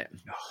wanted, wasn't it?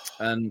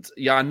 And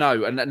I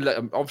know. And look,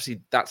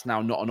 obviously that's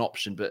now not an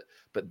option, but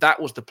that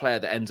was the player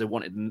that Enzo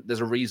wanted, and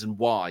there's a reason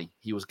why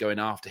he was going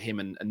after him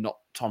and not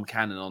Tom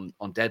Cannon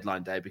on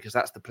deadline day, because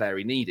that's the player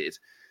he needed.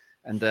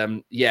 And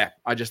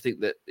I just think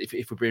that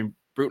if we're being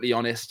brutally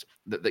honest,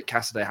 that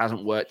Cassidy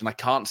hasn't worked, and I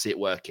can't see it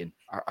working.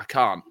 I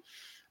can't.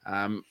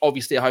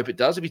 Obviously, I hope it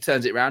does. If he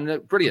turns it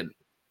around, brilliant.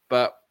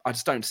 But I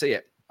just don't see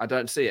it. I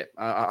don't see it.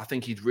 I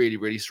think he's really,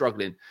 really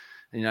struggling.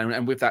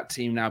 And with that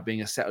team now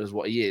being as settled as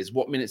what he is,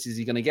 what minutes is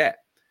he going to get?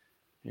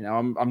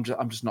 I'm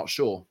just not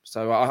sure.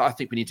 So I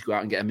think we need to go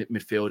out and get a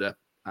midfielder.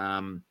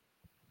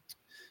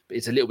 But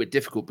it's a little bit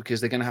difficult because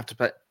they're going to have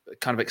to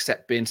kind of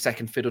accept being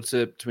second fiddle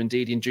to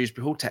Ndidi and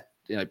Dewsbury Hall,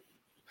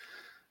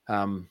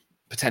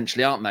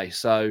 potentially, aren't they?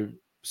 So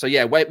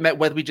yeah,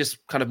 whether we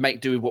just kind of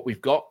make do with what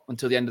we've got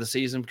until the end of the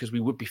season, because we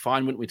would be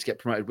fine, wouldn't we, to get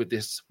promoted with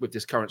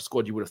this current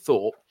squad, you would have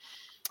thought,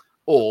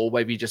 or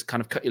maybe just kind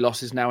of cut your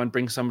losses now and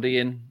bring somebody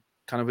in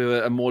kind of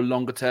with a more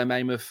longer term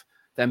aim of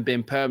them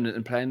being permanent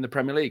and playing in the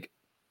Premier League.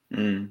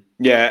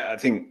 Yeah, I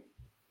think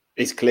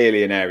it's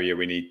clearly an area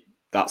we need.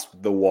 That's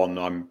the one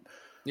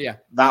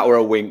that or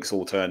a Winks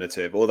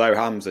alternative. Although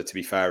Hamza, to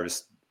be fair,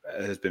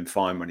 has been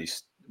fine when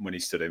he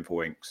stood in for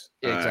Winks.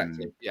 Yeah,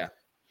 exactly. Yeah.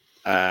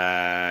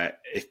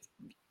 If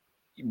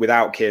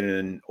without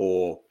Kiernan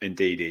or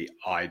Ndidi,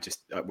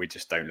 we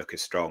just don't look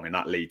as strong. In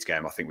that Leeds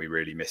game, I think we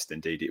really missed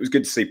Ndidi. It was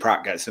good to see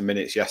Pratt get some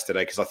minutes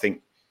yesterday, because I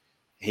think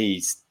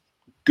he's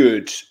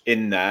good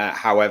in there.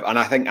 However, and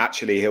I think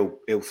actually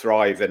he'll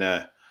thrive in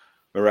a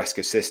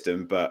Maresca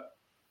system. But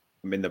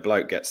I mean, the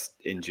bloke gets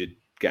injured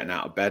getting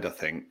out of bed, I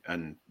think,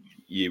 and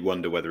you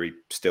wonder whether he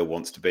still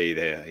wants to be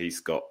there.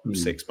 He's got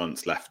 6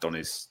 months left on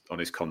his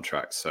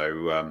contract.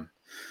 So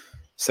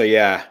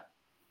yeah.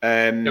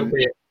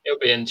 He'll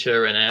be in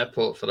Turin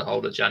Airport for the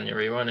whole of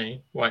January, won't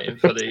he? Waiting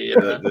for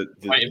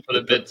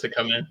the bid to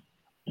come in.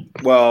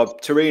 Well,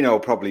 Torino will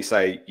probably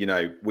say,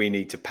 we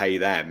need to pay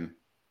them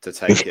to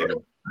take him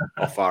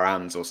off our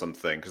hands or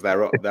something, because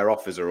their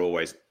offers are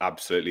always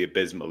absolutely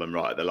abysmal and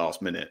right at the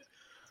last minute.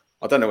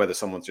 I don't know whether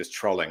someone's just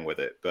trolling with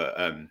it, but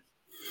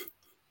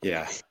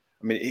yeah.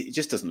 I mean, he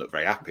just doesn't look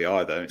very happy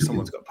either.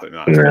 Someone's got to put him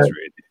out of his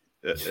misery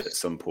at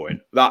some point.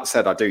 That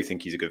said, I do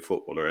think he's a good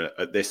footballer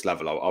at this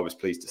level. I was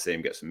pleased to see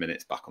him get some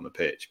minutes back on the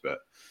pitch, but it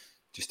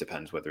just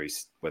depends whether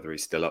he's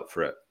still up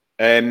for it.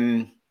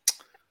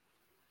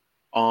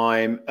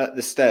 I'm at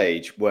the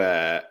stage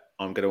where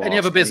I'm going to Any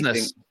ask other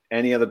business?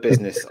 Any other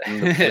business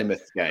on the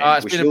Plymouth game?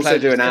 It's We been should a also pleasure.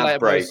 do an See you ad later,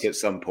 break boys. at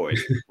some point,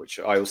 which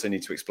I also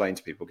need to explain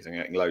to people because I'm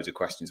getting loads of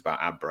questions about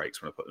ad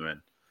breaks when I put them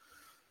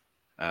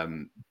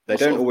in. They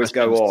don't always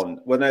go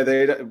on. Well, no,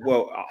 they don't.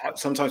 Well,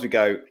 sometimes we're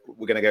going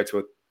to go to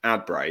an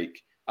ad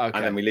break, and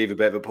then we leave a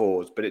bit of a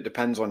pause. But it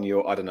depends on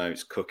your, I don't know,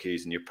 it's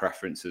cookies and your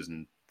preferences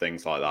and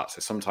things like that.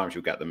 So sometimes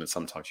you'll get them and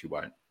sometimes you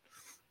won't.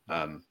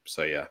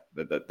 So yeah,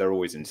 they're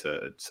always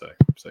inserted. So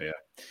yeah.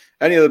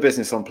 Any other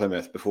business on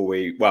Plymouth before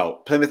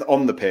Plymouth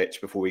on the pitch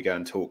before we go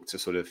and talk to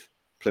sort of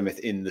Plymouth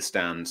in the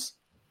stands?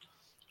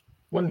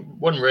 One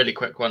really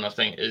quick one, I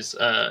think, is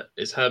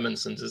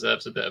Hermanson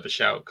deserves a bit of a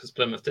shout because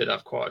Plymouth did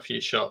have quite a few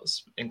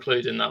shots,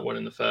 including that one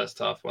in the first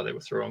half where they were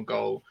through on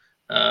goal.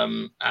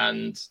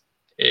 And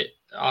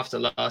after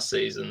last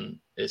season,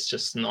 it's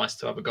just nice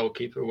to have a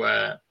goalkeeper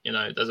where,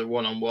 there's a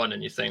one-on-one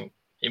and you think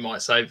he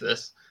might save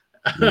this.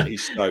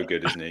 He's so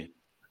good, isn't he?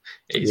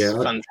 He's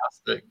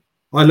fantastic.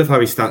 I love how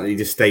he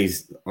just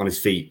stays on his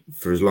feet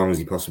for as long as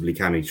he possibly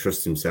can. He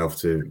trusts himself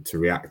to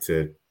react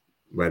to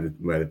where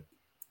the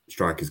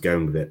striker's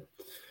going with it.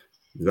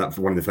 That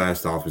for one of the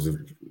first half was a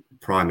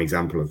prime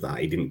example of that.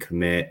 He didn't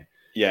commit,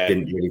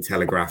 didn't really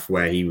telegraph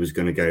where he was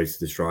going to go to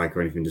the strike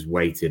or anything, just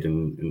waited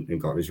and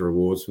got his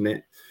rewards from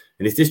it.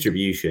 And his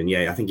distribution,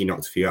 I think he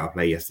knocked a few out of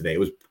play yesterday. It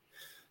was,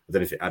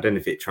 I don't know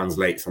if it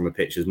translates on the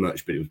pitch as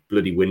much, but it was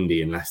bloody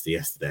windy in Leicester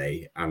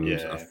yesterday, and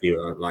I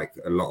feel like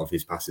a lot of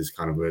his passes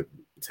kind of were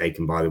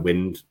taken by the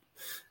wind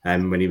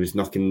when he was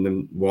knocking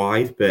them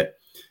wide. But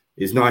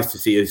it's nice to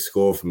see a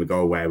score from a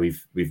goal where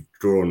we've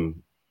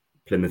drawn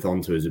Plymouth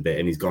onto us a bit,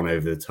 and he's gone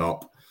over the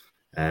top.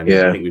 I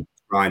think we're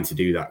trying to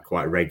do that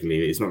quite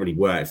regularly. It's not really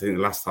worked. I think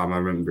the last time I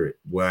remember it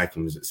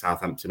working was at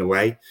Southampton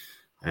away,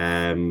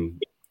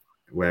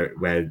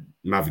 where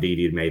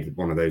Mavrididi had made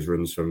one of those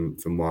runs from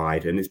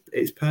wide, and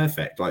it's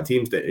perfect. Like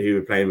teams who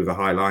are playing with a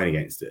high line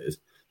against us,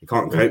 they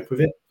can't cope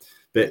with it.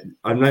 But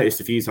I've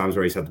noticed a few times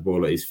where he's had the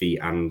ball at his feet,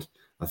 and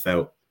I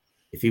felt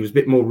if he was a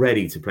bit more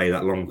ready to play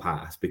that long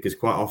pass, because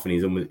quite often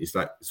it's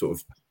like sort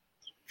of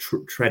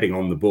treading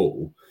on the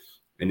ball,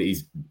 and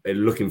he's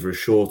looking for a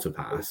shorter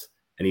pass,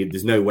 and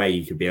there's no way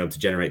he could be able to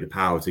generate the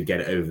power to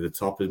get it over the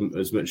top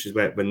as much as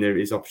when there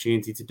is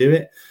opportunity to do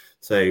it.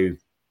 So.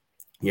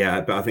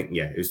 Yeah, but I think,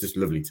 it was just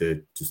lovely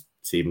to just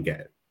see him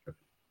get a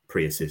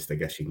pre-assist, I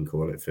guess you can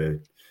call it, for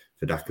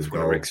Daka's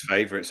goal. Rick's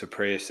favourite's a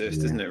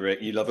pre-assist, isn't it,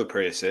 Rick? You love a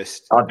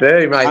pre-assist. I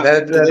do, mate.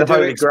 They're the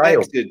holy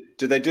grail.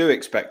 Do they do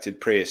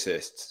expected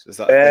pre-assists? Is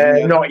that a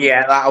thing? Not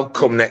yet. That'll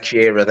come next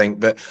year, I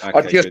think. But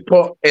I just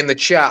put in the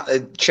chat,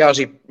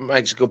 Chelsea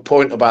makes a good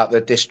point about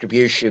the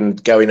distribution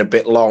going a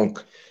bit long.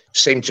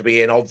 Seemed to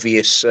be an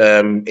obvious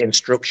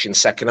instruction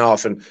second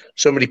half. And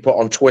somebody put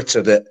on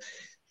Twitter that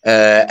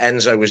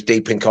Enzo was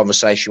deep in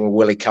conversation with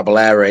Willie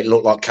Caballero. It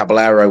looked like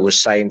Caballero was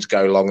saying to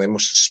go long. They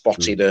must have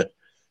spotted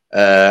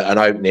an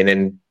opening,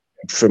 and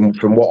from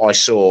what I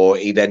saw,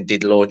 he then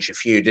did launch a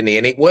few, didn't he?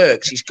 And it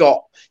works.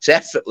 It's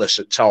effortless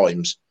at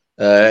times,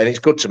 and it's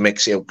good to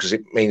mix it up because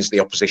it means the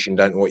opposition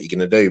don't know what you're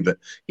going to do. But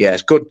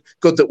it's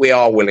good that we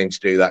are willing to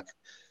do that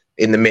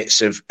in the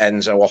midst of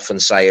Enzo often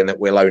saying that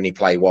we'll only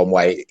play one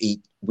way.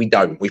 We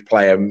don't. We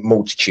play a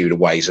multitude of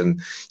ways,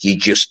 and you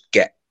just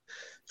get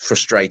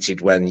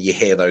frustrated when you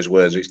hear those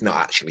words. It's not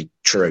actually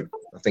true.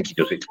 I think he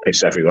does it to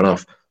piss everyone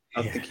off.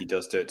 I think he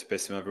does do it to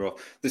piss him everyone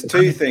off. There's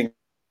two things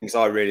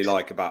I really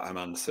like about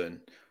Hermanson.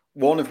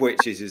 One of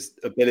which is his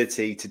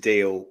ability to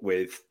deal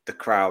with the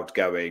crowd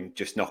going,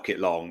 just knock it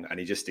long, and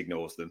he just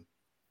ignores them,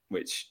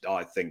 which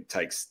I think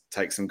takes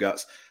some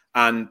guts.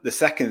 And the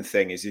second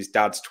thing is his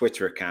dad's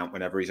Twitter account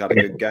whenever he's had a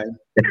good game.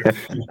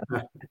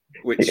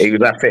 Which he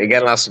was at it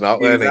again last night,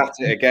 wasn't he? He was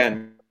at it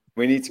again.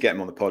 We need to get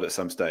him on the pod at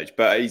some stage.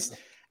 But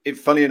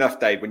funny enough,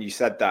 Dave, when you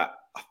said that,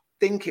 I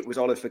think it was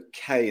Oliver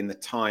Kay in the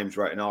Times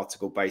wrote an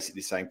article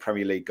basically saying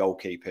Premier League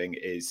goalkeeping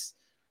is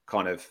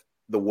kind of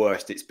the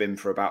worst it's been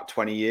for about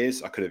 20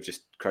 years. I could have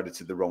just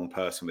credited the wrong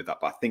person with that,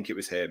 but I think it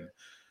was him.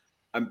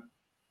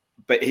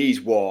 But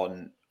he's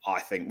one I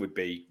think would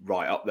be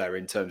right up there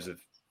in terms of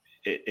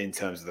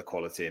the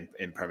quality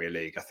in Premier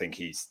League. I think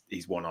he's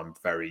one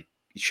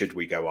should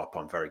we go up,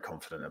 I'm very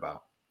confident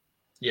about.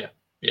 Yeah,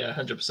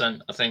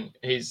 100%. I think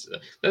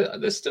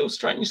there's still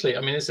strangely, I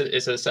mean, it's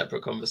a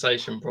separate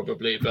conversation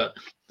probably, but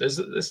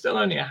there's still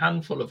only a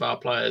handful of our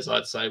players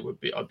I'd say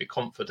I'd be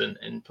confident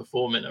in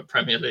performing at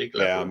Premier League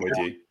level. Yeah, I'm with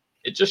you.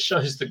 It just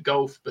shows the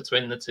gulf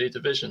between the two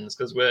divisions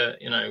because we're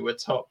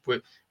top,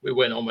 we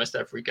win almost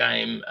every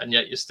game, and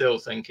yet you're still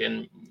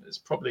thinking there's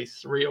probably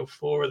 3 or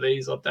 4 of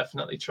these I'd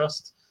definitely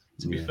trust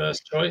to be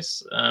first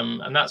choice.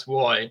 And that's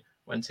why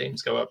when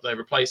teams go up, they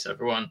replace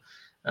everyone.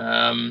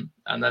 And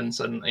then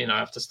suddenly,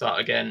 have to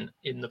start again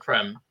in the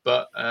Prem.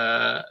 But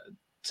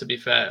to be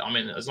fair, I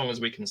mean, as long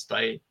as we can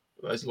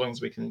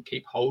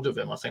keep hold of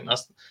him, I think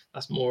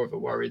that's more of a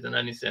worry than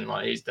anything.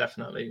 Like he's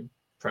definitely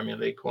Premier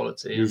League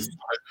quality, and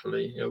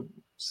hopefully he'll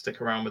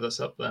stick around with us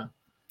up there.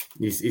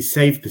 His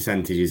save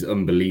percentage is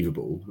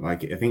unbelievable.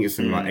 Like I think it's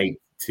something like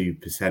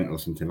 2% or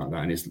something like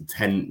that, and it's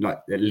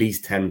at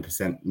least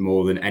 10%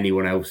 more than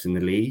anyone else in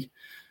the league.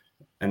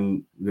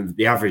 And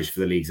the average for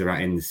the leagues are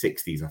out in the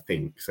 60s, I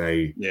think. So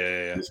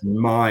it's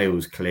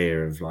miles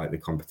clear of like the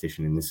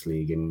competition in this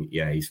league. And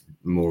he's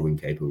more than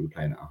capable of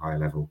playing at a high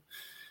level.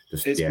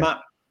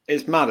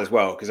 It's mad as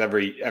well, because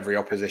every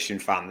opposition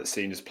fan that's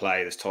seen us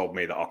play has told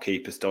me that our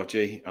keeper's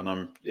dodgy,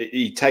 and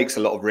he takes a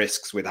lot of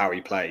risks with how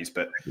he plays,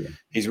 but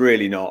he's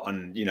really not.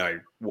 And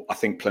I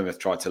think Plymouth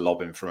tried to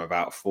lob him from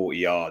about 40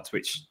 yards,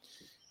 which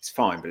is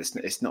fine, but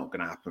it's not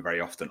going to happen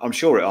very often. I'm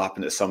sure it'll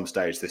happen at some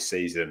stage this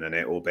season, and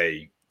it will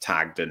be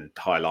tagged and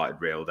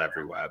highlighted, reeled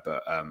everywhere.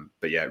 But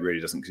it really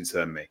doesn't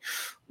concern me.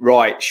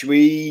 Right, should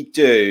we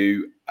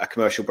do a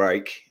commercial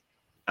break,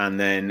 and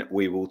then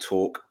we will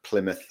talk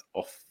Plymouth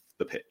off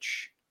the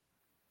pitch?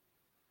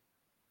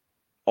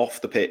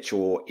 Off the pitch,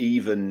 or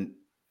even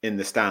in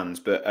the stands.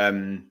 But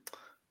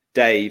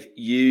Dave,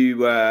 you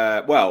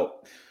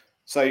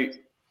so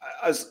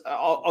as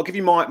I'll give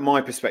you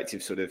my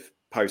perspective, sort of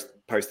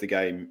post the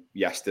game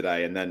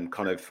yesterday, and then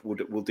kind of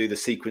we'll do the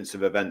sequence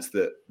of events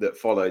that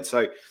followed.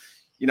 So,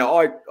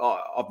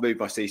 I've moved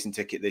my season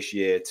ticket this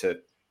year to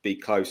be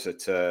closer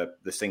to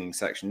the singing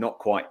section, not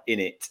quite in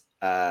it,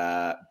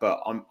 but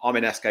I'm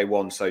in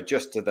SK1, so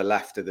just to the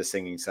left of the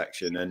singing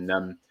section.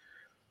 And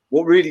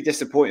what really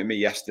disappointed me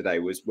yesterday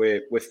was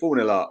we're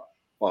 4-0 up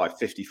by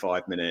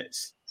 55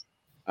 minutes,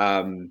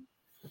 and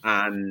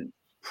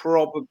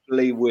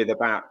probably with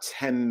about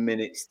 10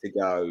 minutes to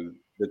go,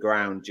 the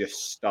ground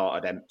just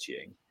started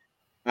emptying,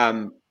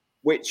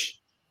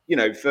 which,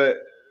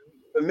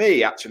 for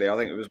me, actually, I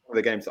think it was one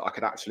of the games that I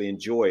could actually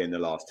enjoy in the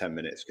last 10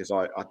 minutes, because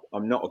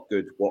I'm not a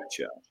good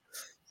watcher.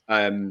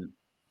 And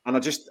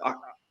I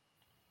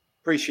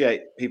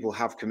appreciate people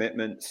have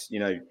commitments.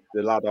 The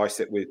lad I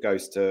sit with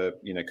goes to,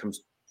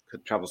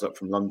 travels up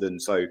from London,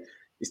 so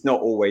it's not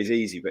always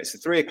easy. But it's a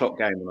 3:00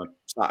 game on a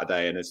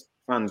Saturday, and as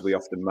fans, we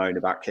often moan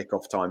about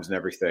kickoff times and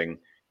everything.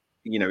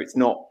 It's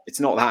not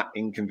that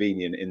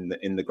inconvenient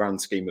in the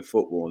grand scheme of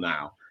football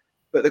now.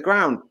 But the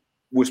ground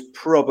was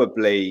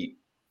probably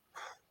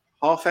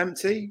half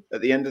empty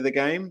at the end of the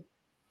game,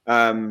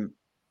 and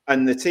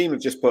the team have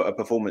just put a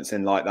performance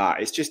in like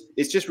that. It's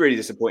just really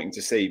disappointing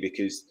to see,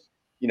 because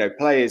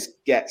players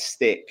get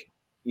stick,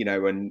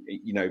 and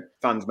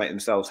fans make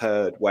themselves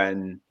heard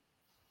when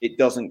it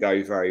doesn't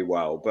go very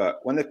well. But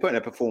when they're putting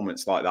a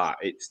performance like that,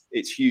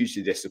 it's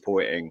hugely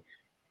disappointing.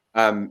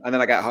 And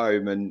then I get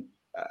home,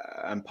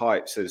 and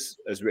Pipes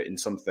has written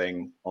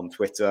something on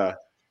Twitter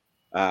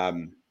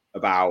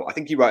about, I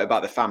think he wrote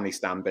about the family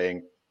stand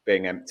being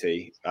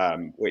empty,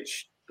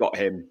 which got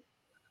him,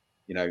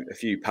 a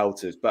few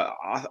pelters. But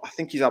I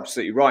think he's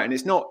absolutely right. And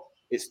it's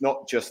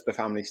not just the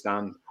family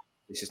stand.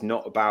 This is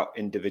not about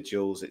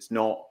individuals. It's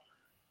not,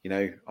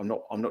 I'm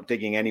not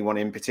digging anyone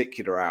in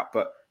particular out,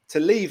 but to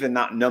leave in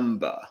that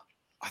number,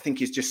 I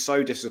think is just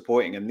so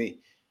disappointing. And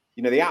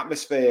the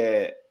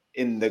atmosphere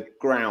in the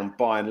ground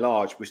by and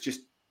large was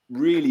just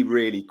really,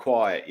 really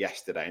quiet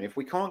yesterday. And if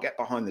we can't get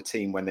behind the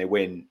team when they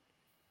win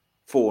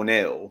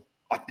 4-0,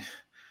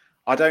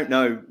 I don't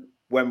know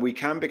when we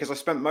can, because I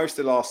spent most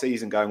of last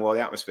season going, well, the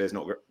atmosphere is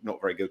not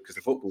very good because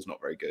the football's not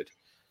very good.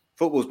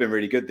 Football's been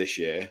really good this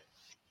year.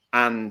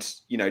 And,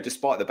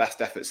 despite the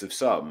best efforts of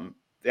some,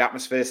 the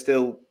atmosphere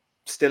still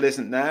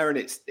isn't there. And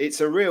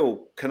it's a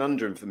real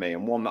conundrum for me,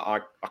 and one that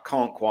I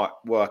can't quite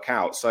work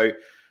out. So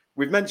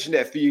we've mentioned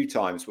it a few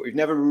times, but we've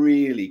never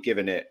really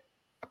given it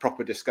a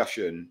proper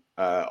discussion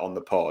on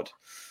the pod.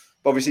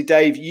 But obviously,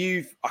 Dave,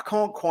 I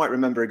can't quite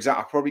remember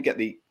exactly. I'll probably get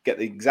the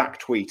exact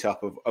tweet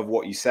up of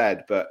what you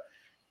said, but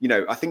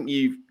I think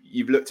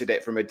you've looked at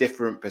it from a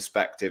different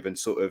perspective and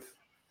sort of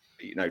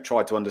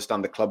tried to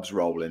understand the club's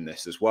role in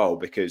this as well,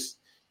 because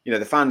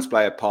the fans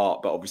play a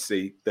part, but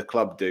obviously the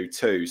club do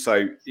too.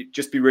 So it'd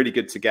just be really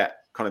good to get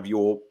kind of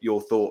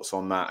your thoughts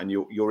on that and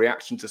your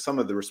reaction to some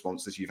of the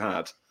responses you've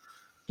had.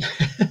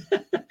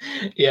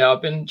 Yeah,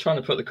 I've been trying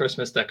to put the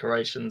Christmas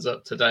decorations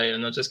up today,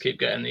 and I just keep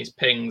getting these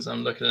pings.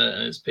 I'm looking at it,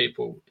 and it's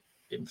people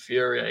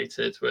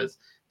infuriated with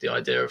the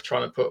idea of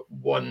trying to put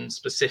one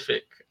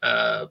specific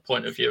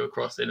point of view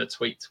across in a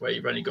tweet where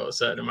you've only got a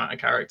certain amount of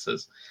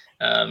characters.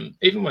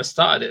 Even when I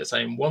started it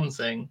saying one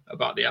thing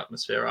about the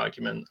atmosphere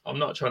argument, I'm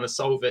not trying to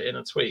solve it in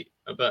a tweet,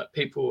 but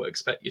people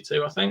expect you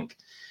to, I think.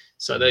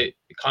 So they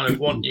kind of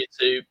want you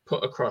to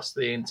put across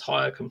the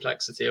entire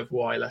complexity of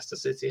why Leicester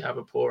City have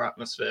a poor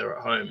atmosphere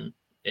at home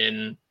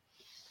in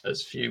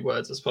as few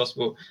words as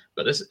possible.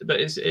 But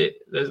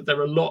there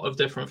are a lot of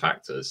different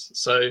factors.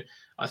 So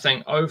I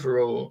think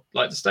overall,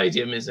 like, the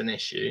stadium is an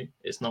issue.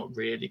 It's not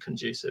really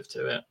conducive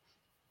to it.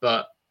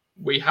 But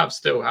we have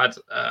still had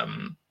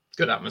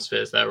good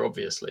atmospheres there,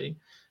 obviously.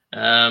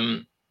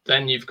 Then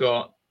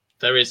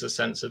there is a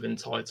sense of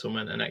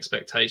entitlement and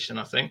expectation,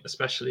 I think,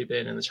 especially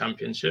being in the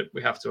Championship.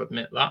 We have to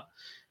admit that.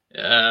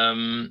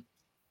 Then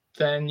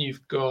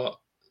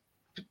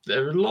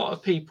there are a lot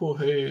of people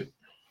who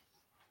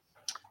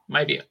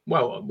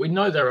we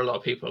know there are a lot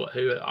of people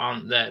who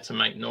aren't there to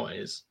make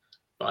noise,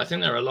 but I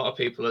think there are a lot of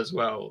people as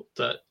well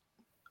that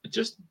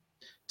just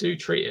do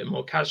treat it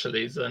more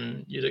casually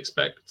than you'd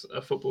expect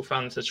a football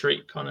fan to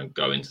treat kind of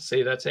going to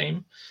see their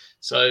team.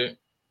 So,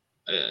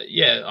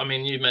 yeah, I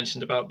mean, you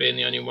mentioned about being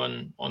the only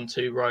one on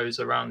 2 rows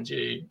around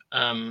you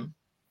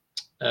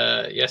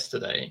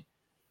yesterday.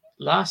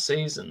 Last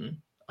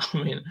season, I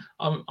mean,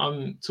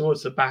 I'm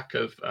towards the back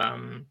of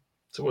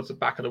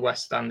the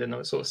west stand in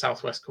the sort of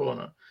southwest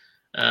corner,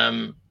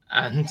 and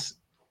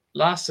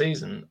last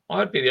season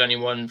I'd be the only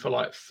one for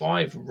like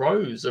 5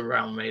 rows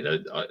around me.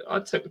 I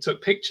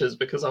took pictures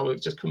because I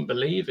just couldn't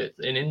believe it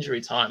in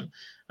injury time.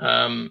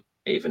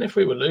 Even if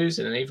we were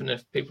losing, and even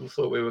if people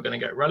thought we were going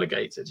to get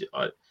relegated,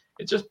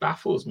 it just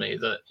baffles me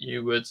that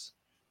you would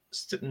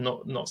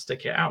not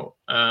stick it out.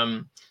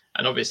 And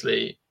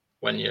obviously,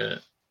 when you're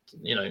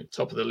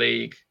top of the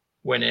league,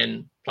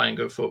 winning, playing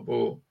good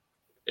football,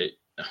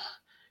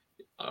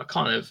 I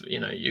kind of,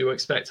 you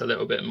expect a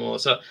little bit more.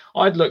 So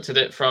I'd looked at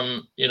it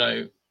from,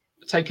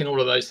 taking all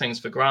of those things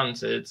for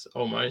granted,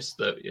 almost,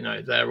 that,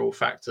 they're all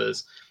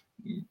factors.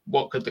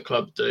 What could the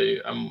club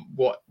do? And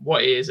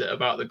what is it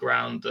about the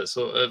ground that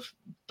sort of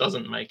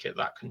doesn't make it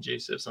that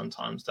conducive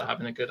sometimes to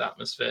having a good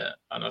atmosphere?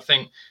 And I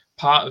think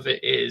part of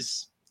it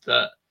is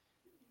that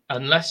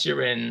unless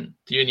you're in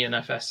the Union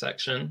FS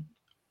section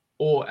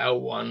or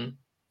L1,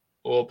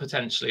 or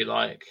potentially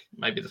like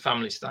maybe the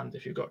family stand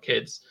if you've got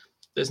kids,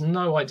 there's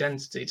no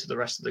identity to the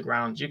rest of the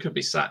ground. You could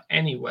be sat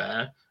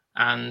anywhere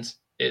and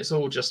it's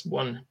all just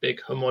one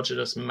big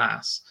homogenous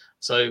mass.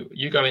 So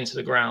you go into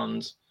the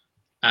ground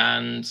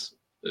and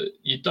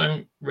you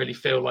don't really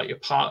feel like you're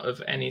part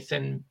of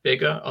anything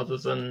bigger other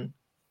than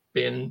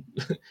being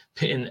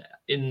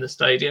in the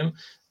stadium.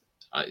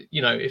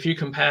 If you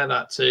compare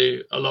that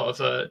to a lot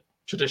of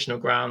traditional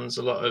grounds,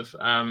 a lot of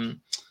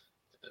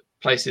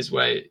places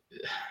where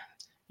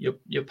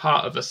you're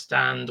part of a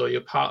stand, or you're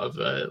part of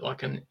a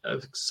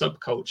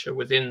subculture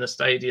within the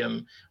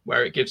stadium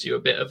where it gives you a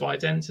bit of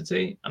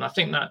identity. And I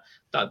think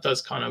that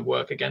does kind of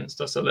work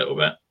against us a little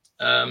bit.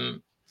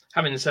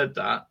 Having said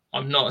that,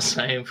 I'm not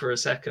saying for a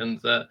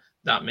second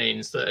that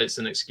means that it's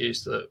an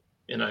excuse that,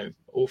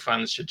 all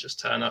fans should just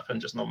turn up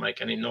and just not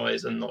make any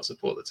noise and not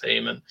support the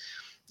team. And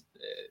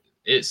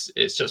it's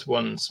just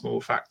one small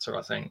factor,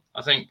 I think.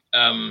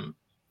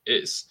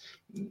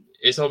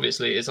 It's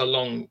obviously it's a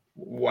long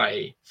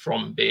way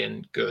from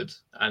being good,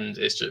 and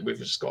we've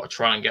just got to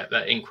try and get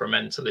there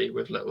incrementally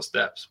with little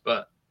steps.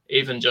 But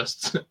even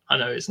just, I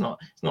know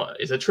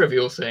it's a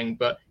trivial thing,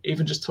 but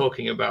even just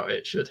talking about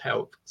it should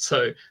help.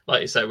 So,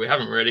 like you say, you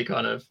haven't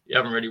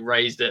really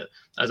raised it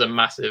as a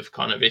massive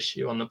kind of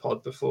issue on the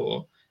pod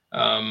before.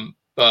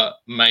 But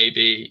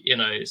maybe,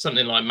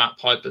 something like Matt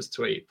Piper's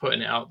tweet,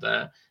 putting it out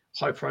there,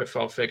 high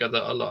profile figure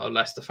that a lot of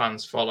Leicester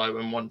fans follow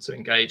and want to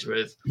engage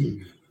with.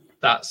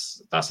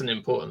 That's an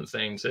important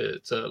thing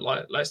to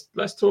like.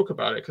 Let's talk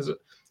about it, because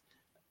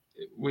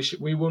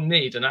we will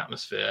need an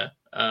atmosphere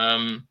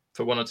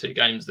for 1 or 2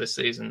 games this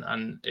season,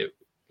 and it,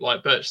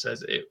 like Birch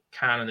says, it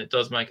can and it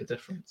does make a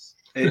difference.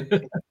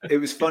 It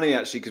was funny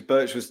actually, because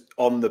Birch was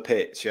on the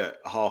pitch at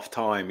half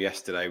time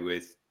yesterday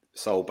with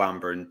Sol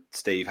Bamba and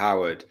Steve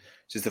Howard,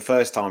 which is the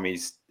first time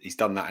he's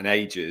done that in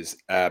ages.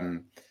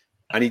 And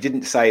he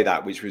didn't say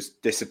that, which was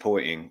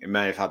disappointing. It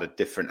may have had a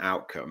different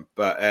outcome,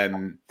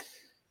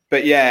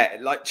 but yeah,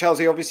 like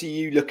Chelsea, obviously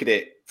you look at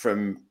it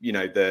from,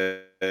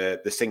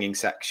 the singing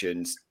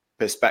sections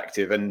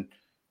perspective. And,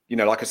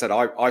 like I said,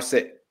 I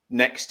sit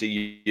next to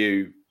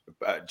you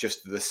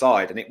just to the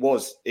side, and it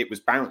was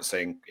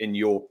bouncing in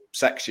your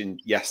section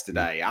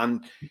yesterday.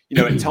 And,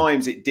 at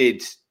times it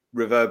did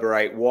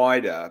reverberate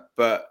wider,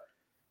 but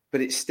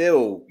it's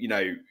still,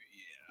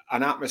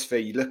 an atmosphere.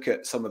 You look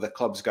at some of the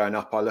clubs going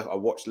up. I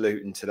watched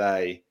Luton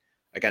today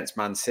against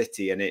Man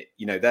City, and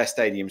their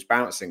stadium's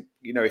bouncing.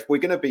 If we're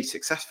going to be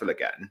successful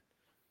again,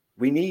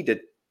 we need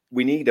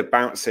a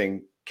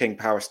bouncing King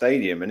Power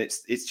Stadium, and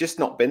it's just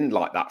not been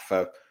like that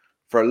for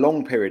a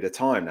long period of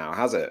time now,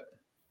 has it?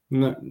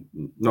 No,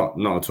 not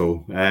at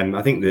all.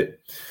 I think that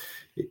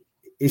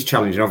it's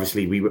challenging.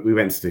 Obviously, we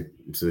went to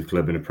the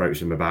club and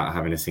approached them about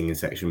having a singing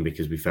section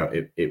because we felt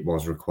it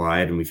was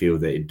required, and we feel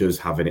that it does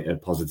have a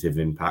positive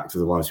impact.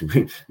 Otherwise,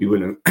 we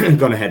wouldn't have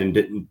gone ahead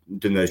and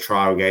done those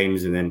trial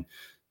games and then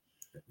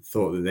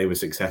thought that they were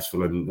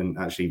successful, and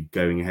actually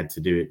going ahead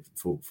to do it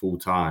full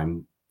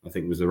time, I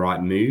think was the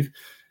right move.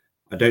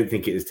 I don't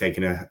think it has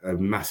taken a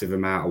massive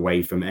amount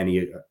away from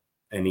any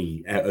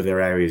other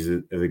areas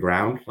of the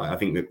ground. Like, I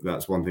think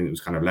that's one thing that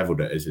was kind of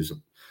leveled at us is,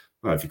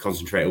 well, if you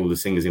concentrate all the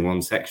singers in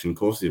one section, of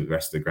course the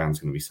rest of the ground's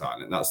going to be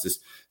silent. That's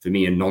just, for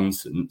me, a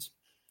nonsense.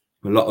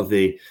 A lot of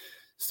the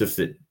stuff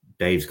that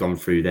Dave's gone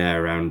through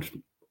there around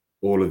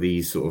all of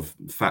these sort of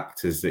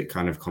factors that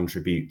kind of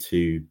contribute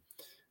to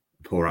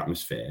poor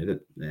atmosphere,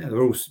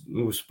 they're all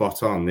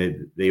spot on.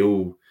 They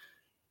all,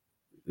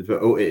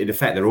 in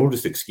effect, they're all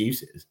just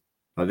excuses.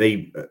 Like,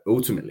 they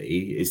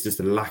ultimately, it's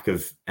just a lack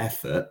of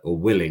effort or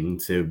willing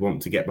to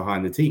want to get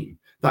behind the team.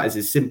 That is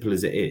as simple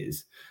as it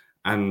is,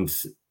 and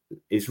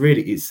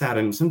it's sad.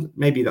 And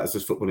maybe that's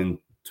just football in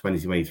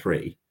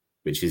 2023,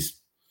 which is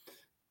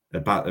a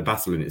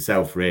battle in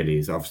itself. Really,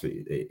 is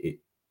obviously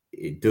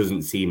it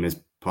doesn't seem as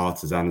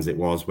partisan as it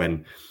was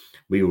when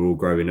we were all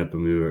growing up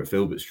and we were at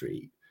Filbert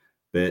Street.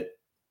 But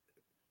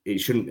it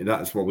shouldn't.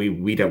 That's what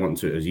we don't want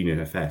to, as Union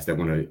FS, don't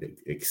want to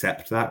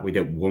accept that. We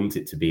don't want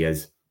it to be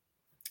as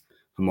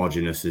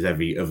homogenous as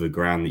every other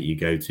ground that you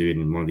go to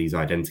in one of these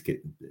identikit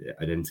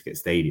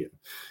stadium.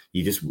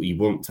 You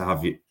want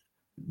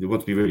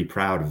to be really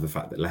proud of the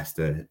fact that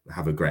Leicester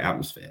have a great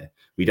atmosphere.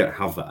 We don't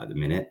have that at the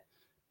minute,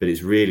 but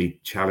it's really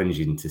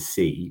challenging to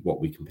see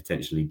what we can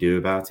potentially do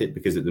about it,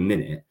 because at the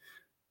minute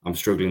I'm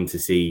struggling to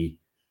see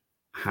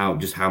how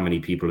many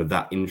people are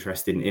that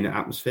interested in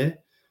atmosphere.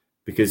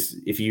 Because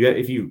if you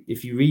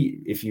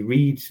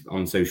read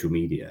on social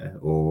media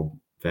or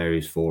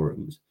various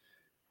forums,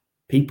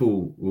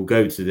 people will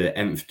go to the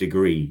nth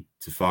degree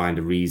to find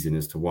a reason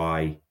as to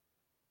why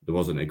there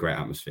wasn't a great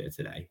atmosphere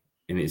today.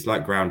 And it's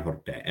like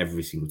Groundhog Day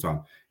every single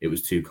time. It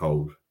was too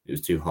cold. It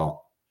was too hot.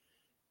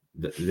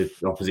 The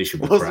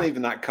opposition wasn't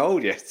even that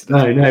cold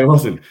yesterday. No, it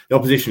wasn't. The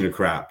opposition were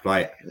crap.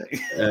 Like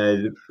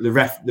the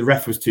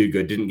ref was too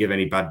good. Didn't give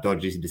any bad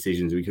dodgy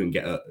decisions. We couldn't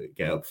get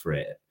up for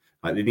it.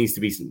 Like there needs to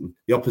be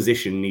the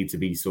opposition need to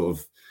be sort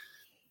of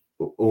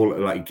all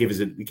like give us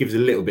a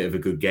little bit of a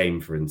good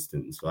game, for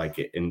instance, like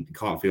it, and it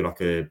can't feel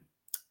like a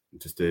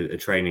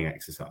training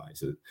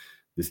exercise.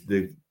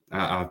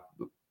 Our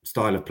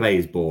style of play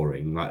is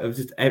boring. Like it was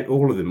just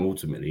all of them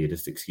ultimately are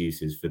just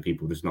excuses for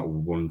people just not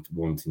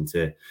wanting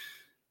to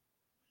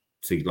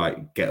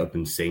like get up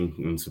and sing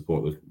and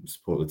support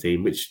the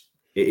team, which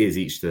it is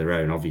each to their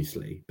own,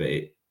 obviously. But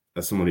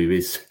as someone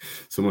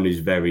who's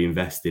very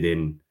invested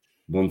in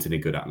wanting a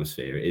good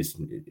atmosphere, it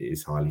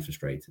is highly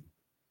frustrating.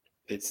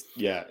 It's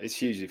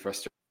hugely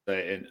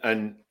frustrating.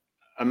 And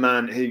a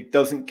man who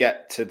doesn't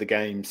get to the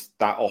games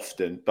that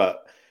often,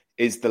 but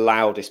is the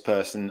loudest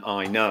person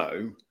I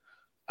know,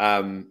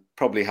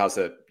 probably has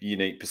a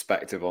unique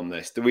perspective on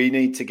this. Do we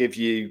need to give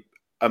you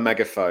a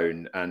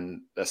megaphone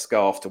and a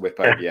scarf to whip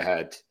over your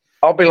head?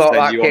 I'll be like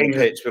that you on the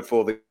pitch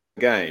before the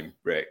game,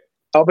 Rick.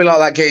 I'll be like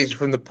that geezer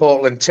from the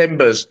Portland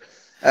Timbers.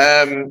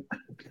 No,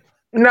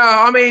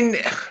 I mean,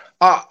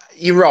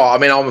 you're right. I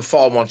mean, I'm a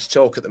fine one to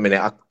talk at the minute.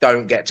 I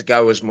don't get to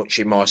go as much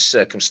in my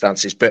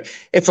circumstances. But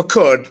if I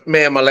could,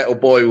 me and my little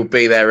boy would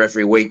be there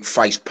every week,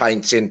 face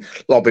painting,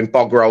 lobbing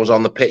bog rolls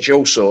on the pitch,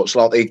 all sorts,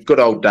 like the good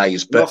old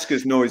days. But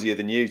Oscar's noisier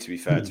than you, to be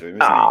fair to him,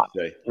 isn't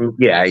he?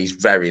 Yeah, he's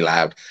very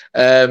loud.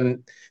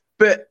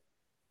 But,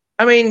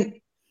 I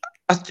mean,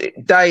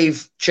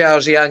 Dave,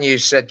 Chelsea, and you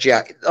said,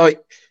 Jack,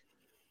 like,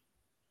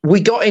 we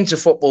got into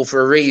football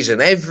for a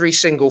reason. Every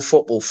single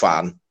football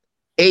fan,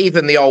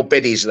 even the old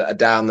biddies that are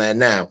down there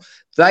now,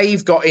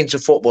 they've got into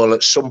football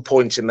at some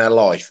point in their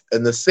life.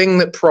 And the thing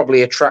that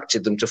probably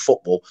attracted them to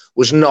football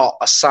was not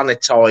a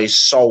sanitised,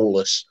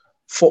 soulless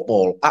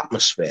football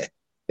atmosphere.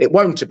 It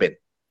won't have been,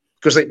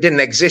 because it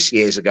didn't exist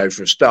years ago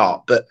for a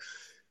start. But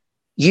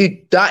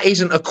that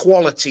isn't a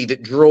quality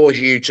that draws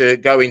you to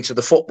go into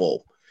the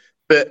football.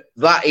 But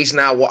that is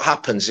now what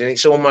happens. And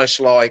it's almost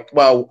like,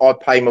 well, I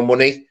pay my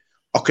money.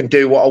 I can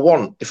do what I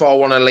want. If I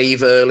want to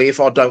leave early, if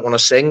I don't want to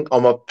sing,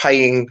 I'm a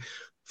paying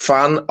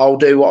fan, I'll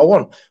do what I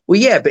want. Well,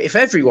 yeah, but if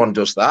everyone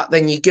does that,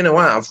 then you're going to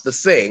have the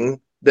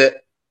thing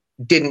that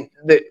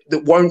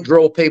won't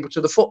draw people to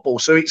the football.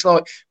 So it's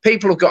like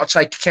people have got to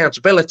take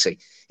accountability.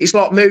 It's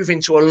like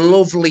moving to a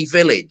lovely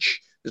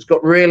village that's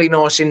got really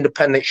nice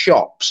independent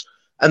shops,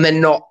 and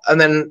then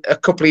a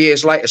couple of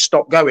years later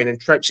stop going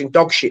and traipsing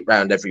dog shit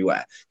round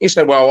everywhere. You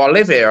say, well, I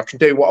live here, I can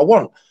do what I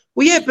want.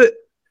 Well, yeah, but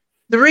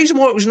the reason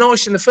why it was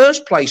nice in the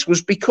first place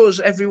was because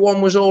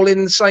everyone was all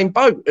in the same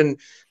boat and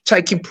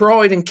taking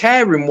pride and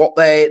care in what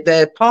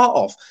they're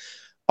part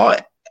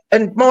of.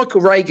 And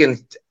Michael Reagan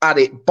had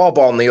it bob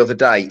on the other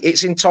day.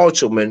 It's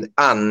entitlement,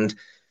 and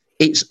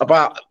it's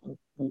about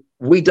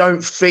we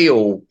don't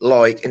feel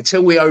like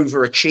until we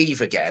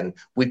overachieve again,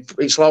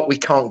 it's like we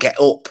can't get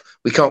up.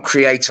 We can't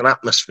create an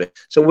atmosphere.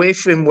 So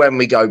if and when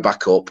we go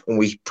back up and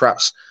we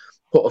perhaps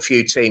put a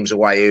few teams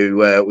away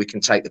who we can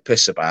take the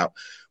piss about,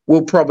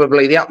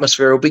 the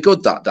atmosphere will be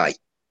good that day.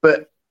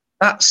 But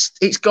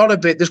there's got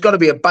to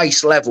be a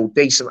base level,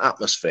 decent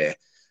atmosphere.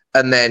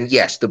 And then,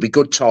 yes, there'll be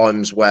good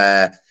times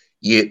where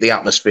the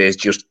atmosphere is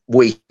just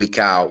week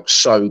out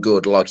so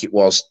good, like it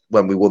was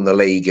when we won the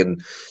league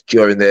and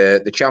during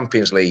the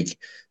Champions League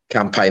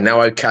campaign.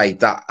 Now, okay,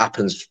 that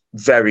happens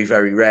very,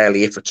 very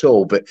rarely, if at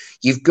all, but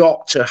you've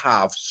got to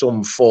have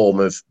some form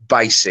of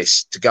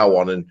basis to go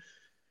on. And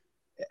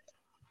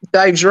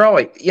Dave's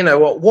right. You know,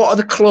 what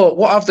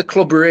have the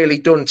club really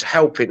done to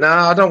help it?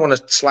 Now, I don't want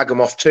to slag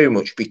them off too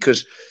much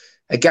because,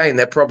 again,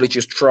 they're probably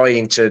just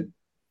trying to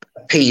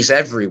appease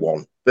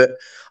everyone. But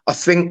I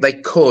think they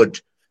could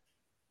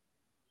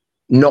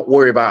not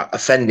worry about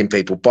offending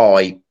people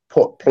by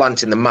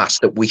planting the mass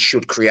that we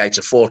should create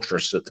a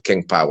fortress at the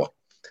King Power.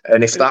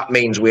 And if that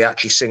means we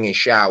actually sing and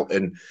shout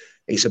and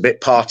it's a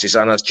bit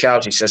partisan, as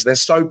Chelsea says, then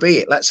so be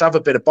it. Let's have a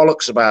bit of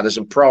bollocks about us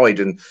and pride.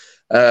 And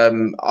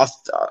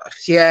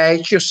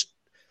it's just,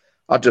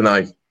 I don't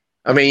know.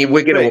 I mean,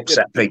 we're going to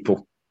upset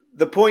people.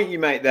 The point you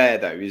make there,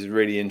 though, is a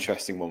really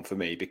interesting one for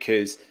me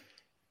because,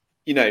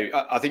 you know,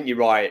 I think you're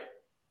right.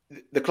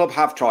 the club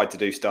have tried to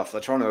do stuff.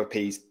 They're trying to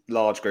appease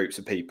large groups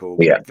of people.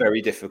 Yeah.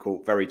 Very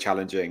difficult, very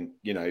challenging.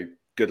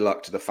 Good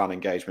luck to the fan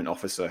engagement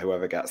officer,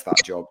 whoever gets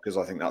that job, because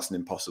I think that's an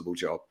impossible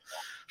job.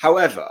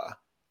 However,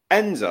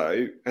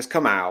 Enzo has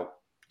come out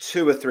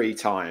 2 or 3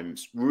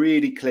 times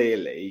really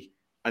clearly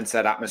and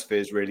said atmosphere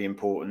is really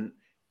important.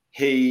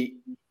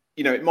 He,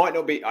 it might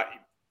not be,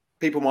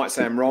 people might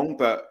say I'm wrong,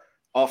 but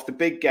after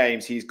big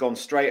games, he's gone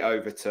straight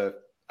over to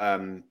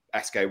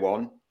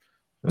SK1.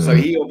 So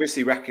he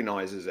obviously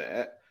recognises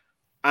it.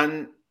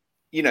 And,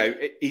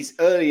 he's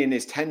early in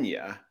his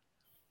tenure,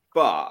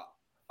 but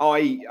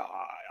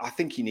I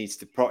think he needs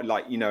to,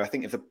 I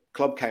think if the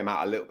club came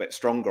out a little bit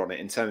stronger on it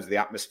in terms of the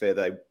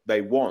atmosphere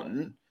they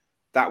want,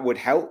 that would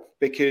help,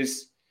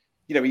 because,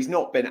 he's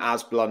not been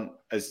as blunt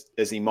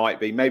as he might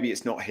be. Maybe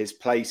it's not his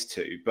place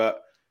to,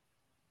 but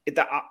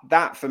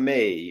that for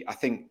me, I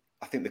think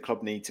the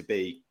club need to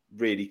be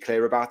really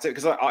clear about it,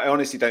 because I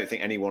honestly don't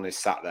think anyone is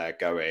sat there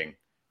going,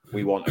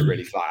 we want a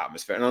really flat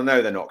atmosphere. And I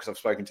know they're not, because I've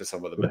spoken to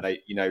some of them, and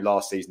they,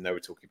 last season they were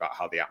talking about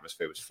how the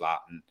atmosphere was flat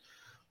and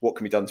what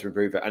can be done to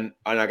improve it. And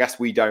I guess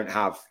we don't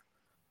have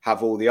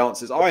all the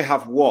answers. I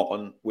have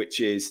one, which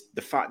is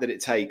the fact that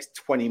it takes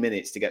 20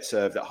 minutes to get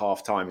served at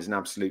half time is an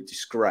absolute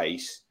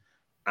disgrace.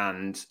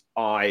 And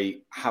I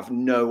have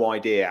no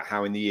idea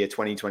how in the year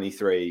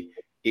 2023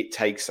 it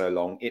takes so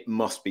long. It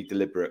must be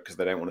deliberate, because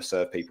they don't want to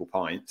serve people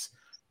pints.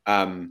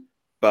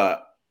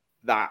 But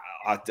that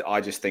I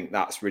just think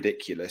that's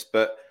ridiculous.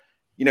 But,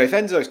 if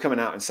Enzo's coming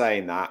out and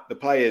saying that, the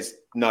players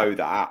know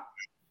that,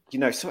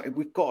 so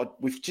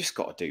we've just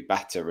got to do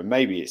better. And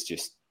maybe it's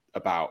just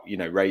about,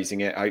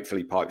 raising it.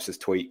 Hopefully Pipes'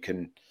 tweet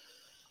can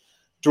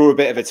draw a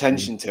bit of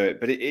attention to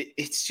it, but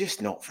it's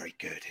just not very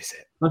good, is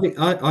it?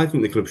 I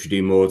think the club should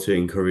do more to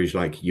encourage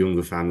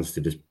younger fans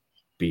to just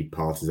be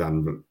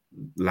partisan,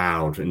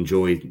 loud,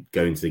 enjoy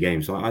going to the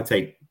game. So I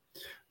take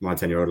my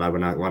 10-year-old lad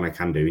when I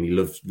can do, and he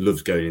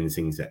loves going in the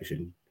singing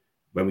section.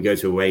 When we go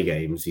to away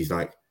games, he's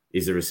like,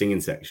 is there a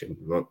singing section?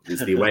 Well,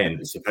 it's the away end.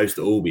 It's supposed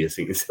to all be a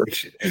singing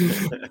section.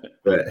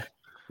 But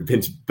we've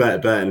been to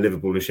Burton,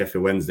 Liverpool and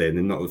Sheffield Wednesday, and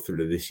they're not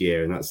through this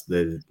year. And that's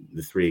the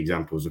 3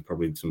 examples of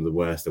probably some of the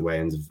worst away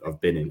ends I've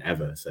been in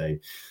ever. So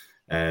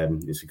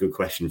it's a good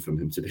question from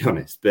him, to be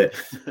honest. But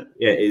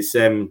yeah, it's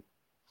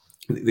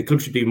the club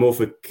should do more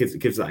for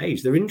kids that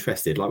age. They're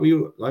interested.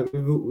 We've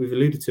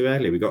alluded to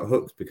earlier, we got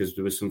hooked because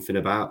there was something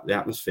about the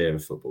atmosphere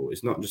of football.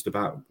 It's not just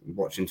about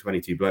watching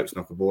 22 blokes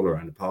knock a ball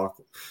around the park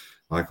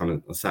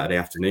on a Saturday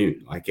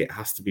afternoon. It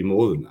has to be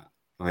more than that.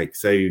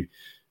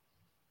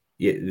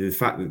 Yeah, the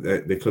fact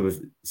that the club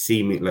have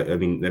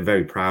they're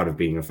very proud of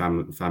being a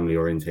family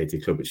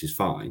orientated club, which is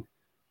fine,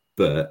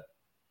 but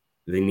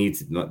they need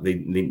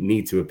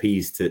to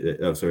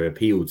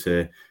appeal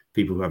to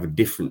people who have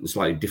a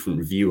slightly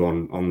different view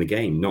on the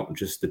game, not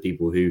just the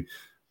people who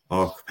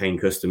are paying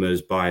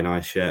customers, buy a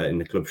nice shirt in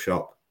the club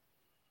shop,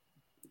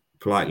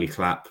 politely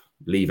clap,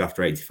 leave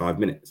after 85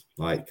 minutes.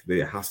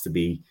 There has to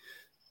be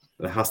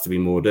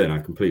more done. I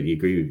completely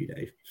agree with you,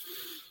 Dave.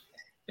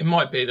 It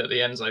might be that the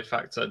Enzo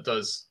factor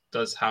does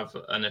have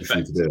an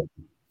effect,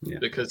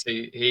 because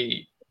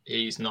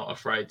he's not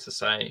afraid to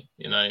say,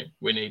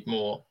 we need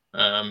more.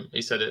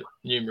 He said it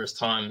numerous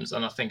times,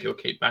 and I think he'll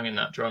keep banging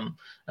that drum.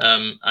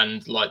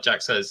 And like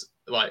Jack says,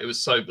 it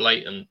was so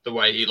blatant the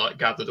way he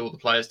gathered all the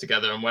players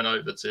together and went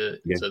over to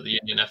the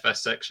Union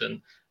FS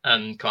section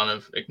and kind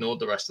of ignored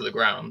the rest of the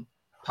ground,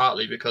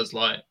 partly because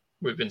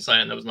we've been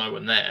saying there was no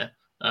one there.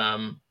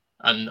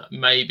 And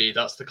maybe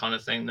that's the kind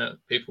of thing that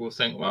people will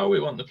think, well, we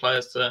want the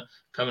players to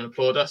come and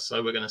applaud us,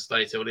 so we're going to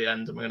stay till the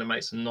end and we're going to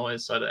make some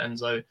noise so that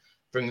Enzo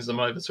brings them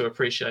over to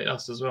appreciate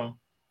us as well.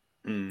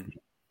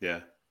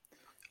 Yeah.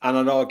 And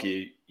I'd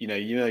argue, you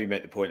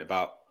make the point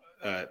about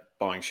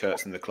buying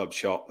shirts in the club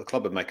shop. The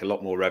club would make a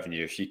lot more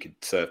revenue if you could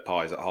serve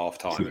pies at half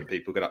time and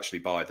people could actually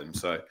buy them.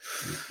 So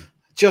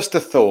just a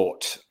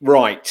thought.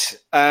 Right.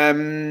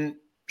 Should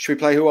we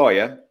play Who Are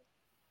You?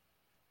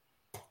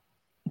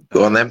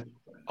 Go on then.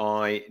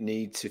 I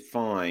need to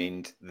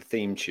find the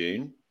theme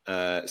tune.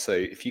 So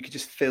if you could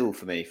just fill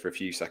for me for a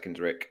few seconds,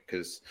 Rick,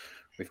 because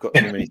we've got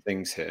too many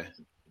things here.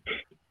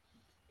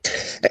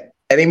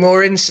 Any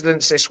more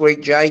incidents this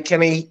week, Jake?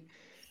 Any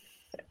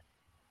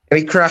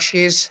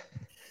crashes?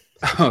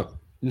 Oh,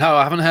 no,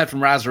 I haven't heard from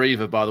Razza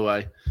either, by the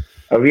way.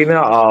 Have you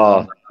not?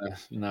 Oh.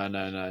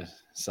 No.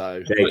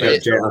 So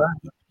Jake,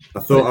 I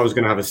thought I was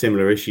going to have a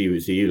similar issue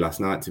to you last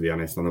night, to be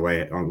honest, on the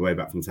way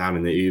back from town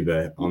in the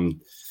Uber.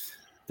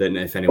 Don't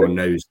know if anyone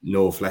knows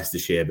North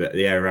Leicestershire, but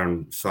the area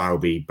around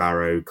Sileby,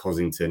 Barrow,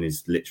 Cossington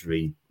is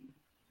literally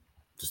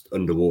just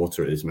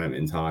underwater at this moment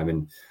in time.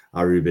 And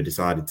our Uber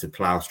decided to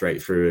plough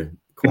straight through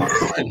quite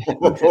high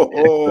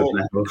level,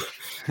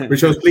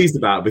 which I was pleased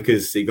about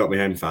because he got me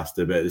home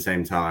faster. But at the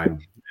same time,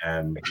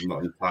 I'm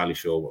not entirely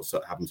sure what's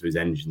happened to his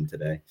engine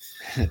today.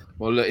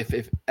 Well, look,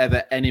 if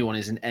ever anyone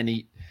is in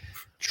any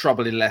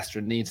trouble in Leicester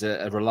and needs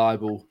a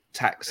reliable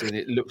taxi, and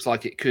it looks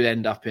like it could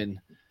end up in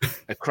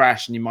a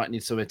crash and you might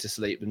need somewhere to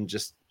sleep, and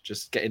just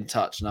get in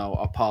touch, and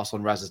I'll pass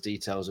on Raz's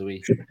details. He'll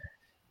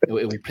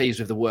be pleased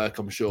with the work,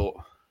 I'm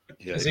sure.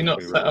 Yeah, Is he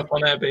not set up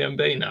on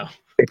Airbnb now?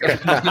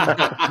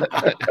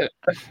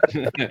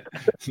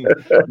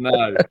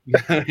 No,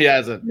 he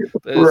hasn't.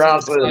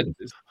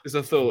 It's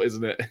a thought,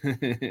 isn't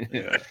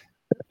it?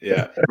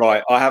 Yeah.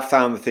 Right, I have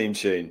found the theme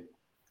tune,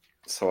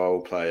 so I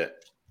will play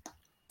it.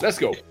 Let's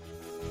go.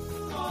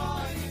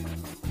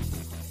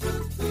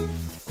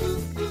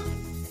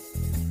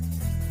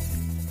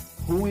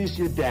 Who is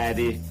your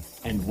daddy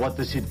and what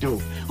does he do?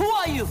 Who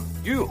are you?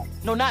 You.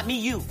 No, not me,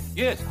 you.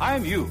 Yes, I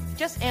am you.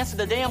 Just answer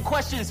the damn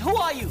questions. Who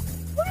are you?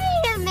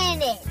 Wait a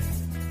minute.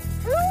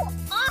 Who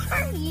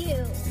are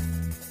you?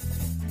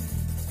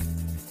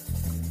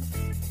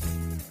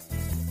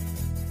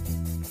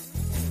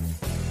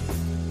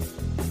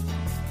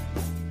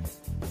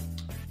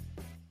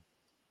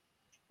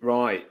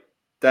 Right,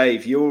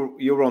 Dave,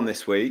 you're on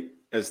this week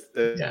as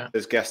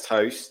guest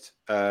host,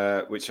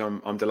 which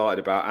I'm delighted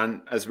about.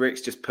 And as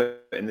Rick's just put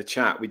in the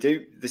chat,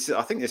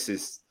 I think this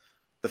is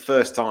the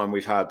first time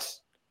we've had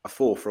a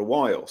 4 for a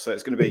while, so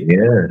it's going to be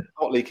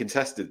hotly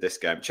contested this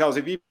game. Charles,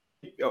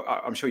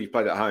 I'm sure you've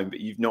played at home, but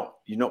you've not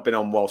been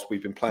on whilst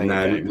we've been playing.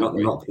 No, the game,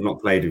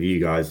 not played with you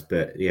guys,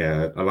 but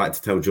yeah, I like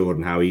to tell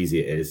Jordan how easy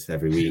it is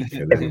every week,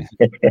 and then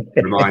it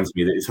reminds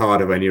me that it's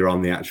harder when you're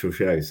on the actual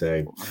show.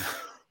 So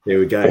here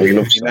we go.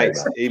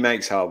 He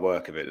makes hard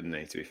work of it, doesn't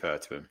he? To be fair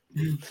to him.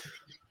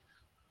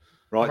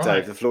 Right,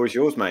 Dave, the floor is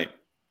yours, mate.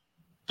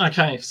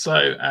 Okay,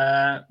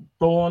 so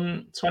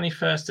born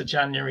 21st of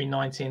January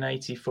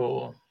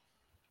 1984.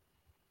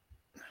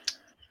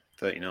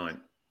 39.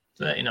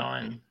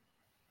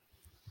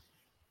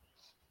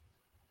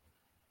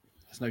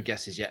 There's no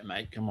guesses yet,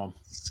 mate. Come on.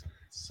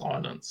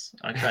 Silence.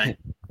 Okay.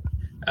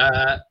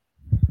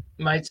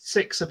 Made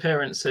 6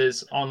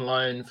 appearances on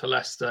loan for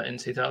Leicester in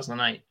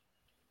 2008.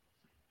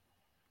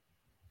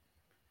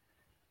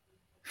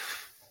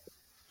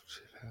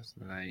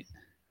 2008.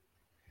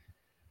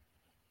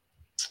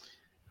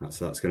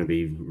 That's going to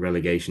be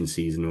relegation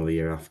season or the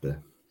year after. Do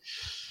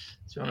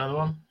you want another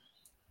one?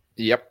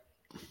 Yep.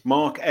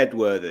 Mark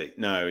Edworthy.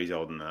 No, he's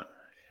older than that.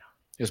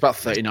 He was about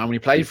 39 when he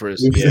played for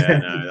us. Yeah,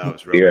 no, that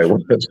was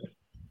rubbish.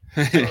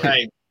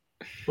 Okay.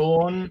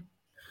 Born.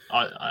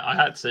 I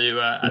had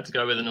to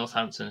go with a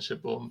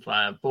Northamptonshire-born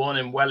player. Born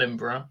in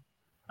Wellingborough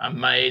and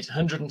made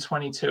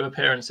 122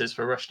 appearances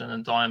for Rushden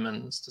and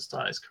Diamonds to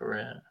start his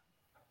career.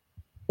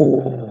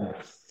 Oh,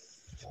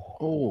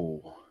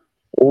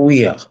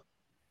 yeah.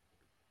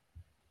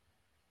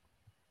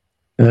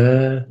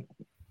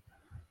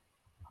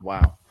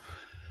 Wow.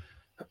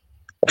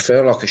 I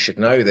feel like I should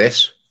know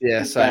this.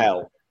 Yeah,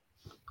 Bell.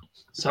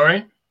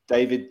 Sorry?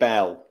 David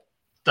Bell.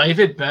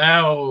 David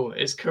Bell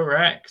is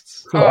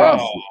correct.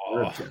 Oh,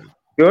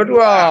 good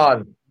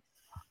one.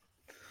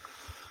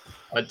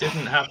 I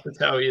didn't have to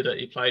tell you that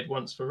he played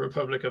once for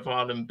Republic of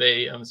Ireland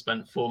B and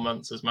spent 4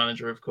 months as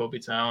manager of Corby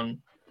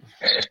Town.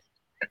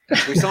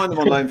 We signed him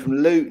on loan from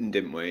Luton,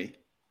 didn't we?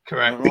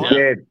 Correct. Right?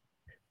 Yeah.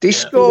 Did he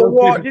score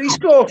what? Did he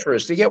score for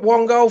us? Did he get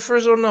 1 goal for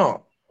us or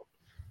not?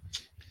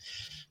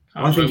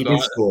 I think he did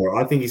score.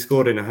 I think he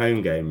scored in a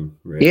home game.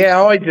 Really.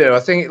 Yeah, I do. I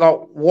think like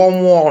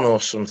 1-1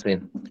 or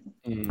something.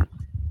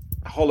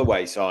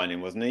 Holloway signing,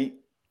 wasn't he?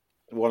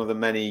 One of the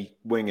many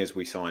wingers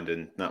we signed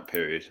in that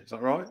period. Is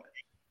that right?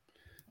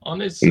 On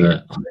his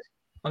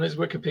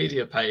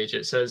Wikipedia page,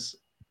 it says,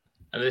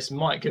 and this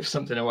might give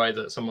something away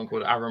that someone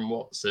called Aaron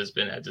Watts has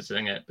been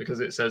editing it,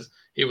 because it says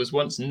he was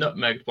once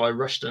nutmegged by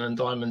Rushden and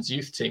Diamonds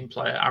youth team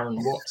player Aaron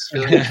Watts.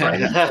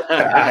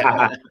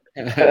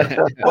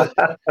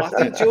 I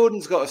think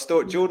Jordan's got a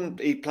story. Jordan,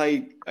 he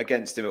played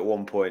against him at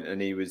one point, and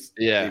he was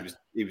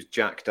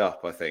jacked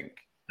up. I think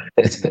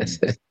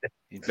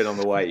he'd been on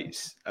the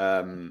weights.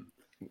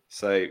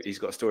 So he's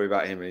got a story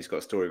about him, and he's got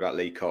a story about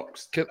Lee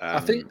Cox. I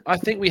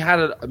think we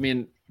had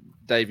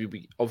David,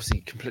 we obviously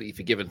completely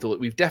forgiven. Thought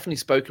we've definitely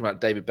spoken about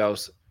David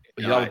Bell's.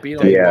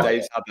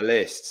 Dave's had the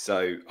list,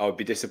 so I would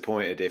be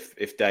disappointed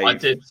if Dave.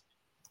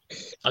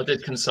 I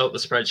did consult the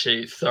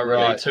spreadsheet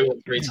thoroughly 2 or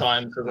 3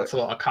 times because I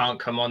thought I can't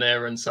come on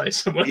here and say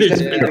someone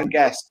who's been a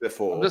guest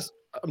before.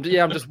 I'm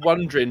just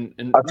wondering.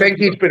 And I think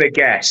he's been a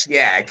guest,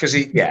 because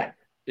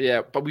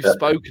Yeah, but we've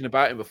spoken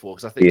about him before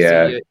because I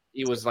think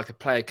he was like a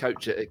player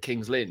coach at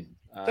Kings Lynn.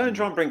 Don't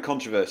try and bring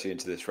controversy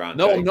into this round.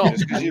 No, Dave, I'm not.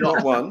 Because you've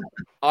not won.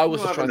 I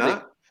was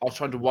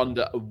trying to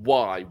wonder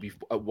why we've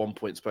at one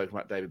point spoken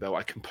about David Bell.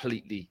 I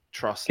completely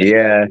trust him.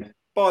 Yeah.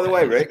 By the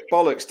way, Rick,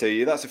 bollocks to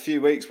you. That's a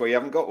few weeks where you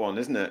haven't got one,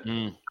 isn't it?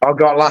 I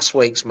got last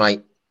week's,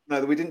 mate.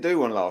 No, we didn't do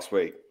one last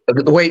week.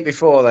 The week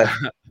before then.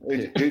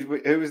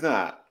 Who was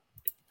that?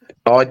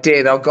 I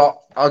did. I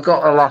got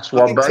the last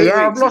one, but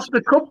I've lost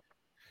a couple.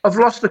 I've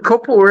lost a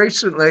couple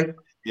recently.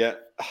 Yeah,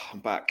 I'm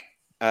back.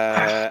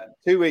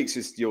 2 weeks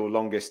is your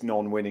longest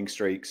non-winning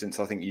streak since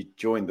I think you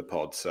joined the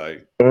pod. So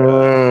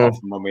apart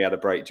from when we had a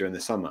break during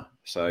the summer.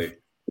 So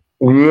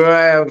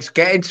well, it's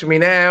getting to me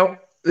now.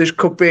 This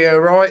could be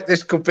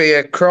this could be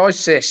a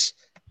crisis.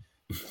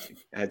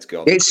 Head's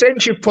gone. It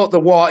since you put the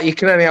what, you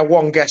can only have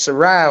one guess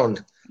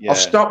around. Yeah. I've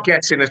stopped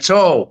guessing at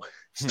all.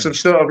 So I'm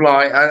sort of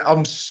like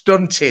I'm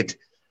stunted.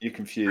 You're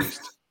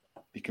confused.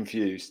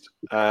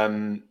 I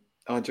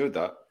enjoyed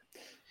that.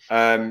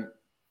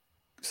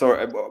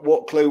 Sorry,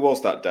 what clue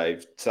was that,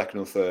 Dave? Second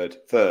or third?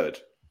 Third.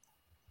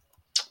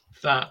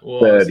 That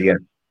was Third, yeah.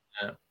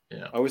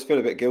 Yeah. I always feel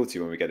a bit guilty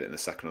when we get it in the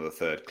second or the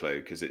third clue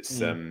because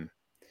it's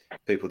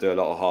people do a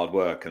lot of hard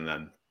work and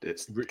then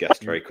it's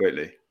guessed very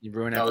quickly. You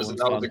ruin That was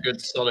everyone's a good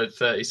solid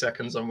 30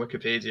 seconds on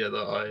Wikipedia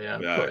that I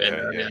put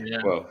in.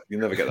 Yeah. Well,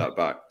 you'll never get that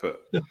back.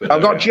 But I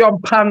got John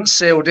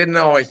Pantsil, didn't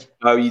I?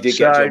 Oh, you did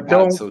so get John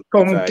don't Pantsil.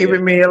 come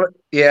giving me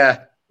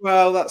a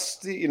Well, that's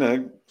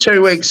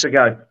 2 weeks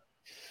ago.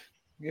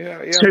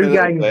 Yeah, 2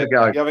 games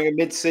ago. You're having a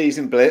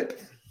mid-season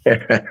blip.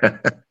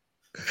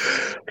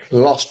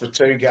 Lost for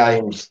 2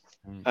 games.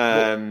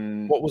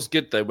 What was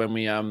good though when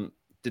we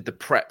did the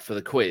prep for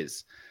the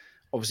quiz?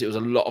 Obviously, it was a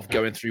lot of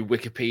going through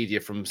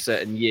Wikipedia from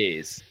certain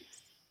years,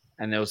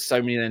 and there was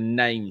so many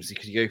names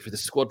because you go through the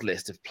squad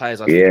list of players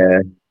I've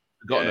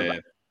forgotten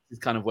about. It's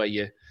kind of where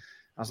I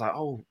was like,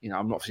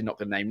 I'm obviously not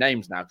going to name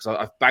names now because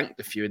I've banked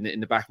a few in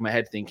the back of my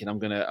head, thinking I'm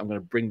gonna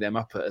bring them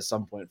up at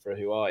some point for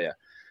Who Are You?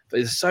 But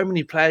there's so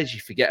many players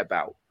you forget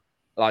about,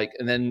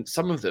 and then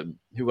some of them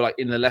who were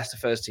in the Leicester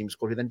first team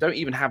squad who then don't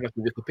even have a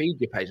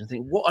Wikipedia page and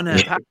think, what on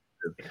earth happened?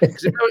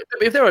 Because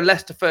if they're a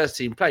Leicester first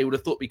team player, you would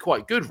have thought it'd be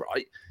quite good,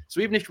 right?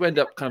 So even if you end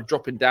up kind of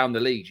dropping down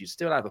the leagues, you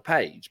still have a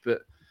page.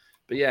 But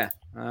yeah,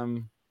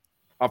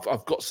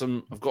 I've got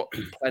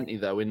plenty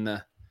though in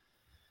the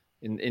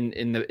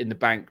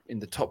bank, in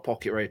the top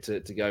pocket, ready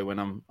to go when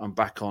I'm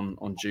back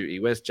on duty.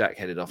 Where's Jack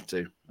headed off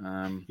to?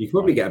 You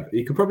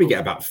could probably get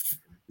about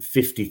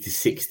 50 to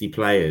 60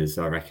 players,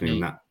 I reckon,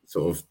 in that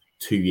sort of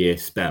 2-year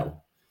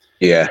spell.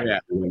 Yeah.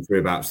 We went through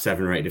about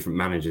 7 or 8 different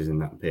managers in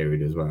that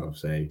period as well.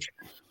 So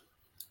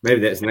maybe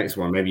that's the next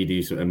one. Maybe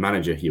you do a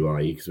manager Who Are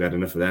You, because we had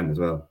enough of them as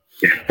well.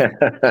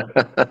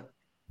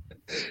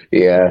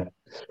 Yeah.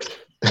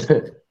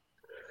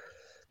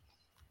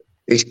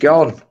 He's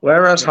gone.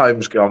 Where has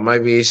Holmes gone?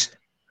 Maybe he's...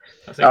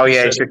 Oh,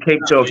 yeah, so keep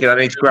talking. I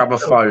need to grab my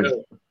phone.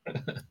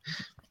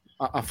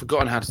 I've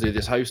forgotten how to do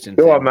this hosting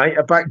Go thing. on, mate.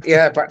 Back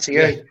to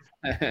you.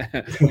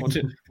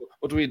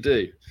 What do we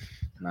do?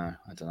 No,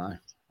 I don't know.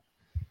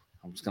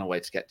 I'm just going to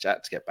wait to get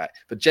Jack to get back.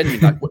 But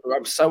genuinely,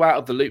 I'm so out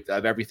of the loop there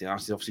of everything.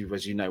 Obviously,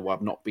 as you know,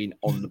 I've not been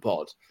on the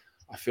pod.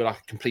 I feel like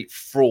a complete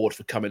fraud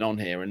for coming on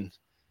here and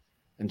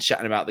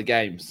chatting about the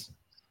games.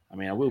 I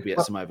mean, I will be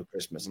at some over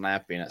Christmas, and I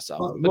have been at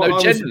some. But no,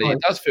 generally,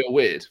 it does feel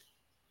weird.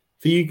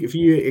 For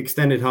you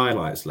extended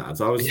highlights,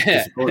 lads, I was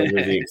disappointed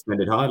with the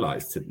extended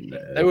highlights.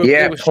 They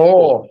were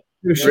poor.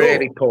 Short.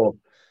 Really poor.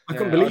 I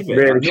couldn't believe it.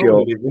 Really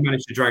short. We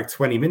managed to drag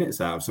 20 minutes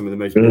out of some of the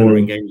most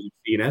boring games you've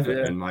seen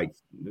ever. And it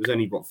was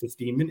only,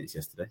 15 minutes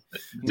yesterday.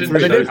 They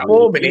did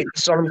 4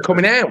 minutes on them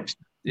coming out.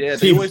 Yeah,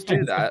 they always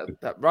do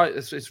that. Right?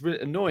 It's really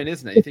annoying,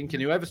 isn't it? You're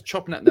thinking whoever's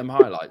chopping at them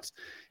highlights,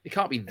 it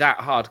can't be that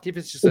hard. Give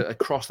us just a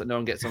cross that no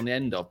one gets on the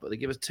end of, but they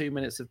give us 2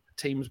 minutes of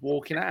teams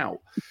walking out.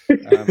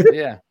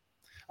 Yeah.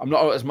 I'm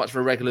not as much of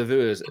a regular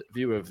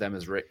viewer of them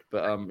as Rick,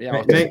 but I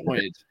was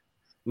disappointed.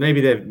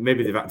 Maybe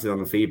they've acted on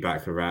the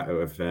feedback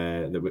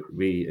that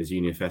we as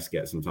Junior Fest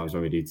get sometimes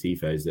when we do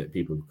TIFOs, that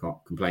people can't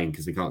complain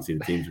because they can't see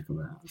the teams are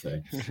coming out.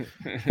 So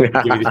give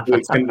you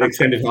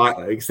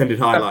the extended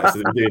highlights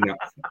of them doing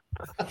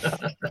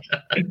that.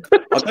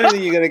 I don't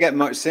think you're going to get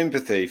much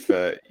sympathy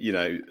for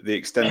the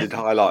extended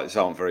highlights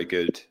aren't very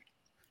good.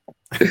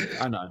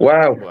 I know.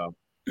 Wow.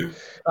 I'm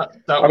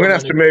going to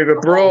have to move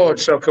abroad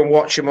so I can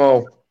watch them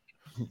all.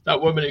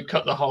 That woman who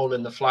cut the hole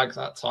in the flag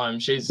that time,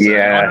 she's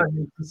yeah. I don't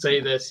need to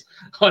see this.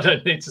 I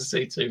don't need to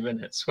see 2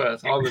 minutes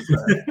worth. I was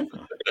there.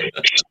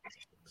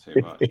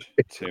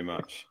 Too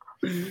much.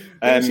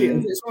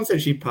 Someone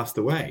said she passed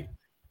away.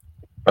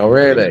 Oh,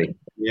 really?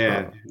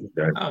 Yeah.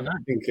 Oh, no.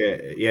 I think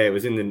it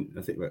was in the.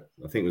 I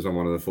think it was on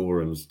one of the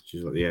forums.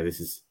 She's like, yeah,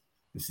 this is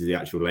the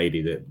actual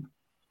lady that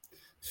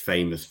is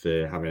famous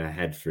for having her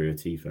head through a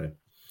tifo.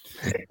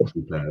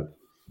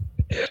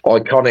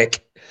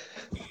 Iconic.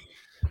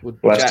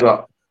 Well,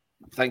 Jack,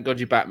 thank God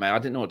you're back, mate. I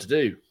didn't know what to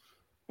do.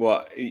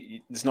 Well,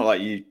 it's not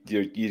like you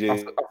do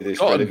this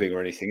for a living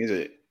or anything, is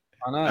it?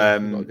 I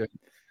know.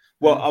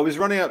 Well, I was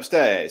running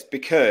upstairs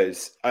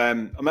because I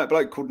met a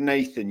bloke called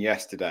Nathan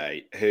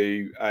yesterday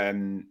who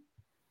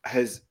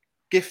has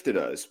gifted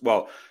us.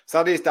 Well,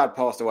 sadly, his dad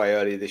passed away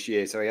earlier this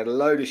year, so he had a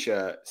load of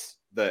shirts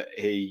that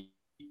he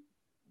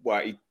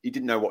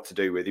didn't know what to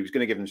do with. He was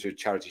going to give them to a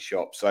charity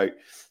shop, so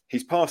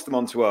he's passed them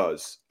on to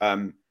us.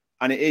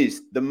 And it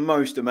is the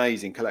most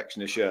amazing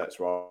collection of shirts,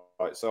 right?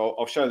 So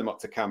I'll show them up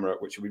to camera,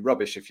 which will be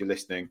rubbish if you're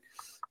listening.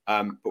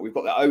 But we've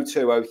got the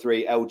 02,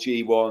 03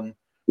 LG one.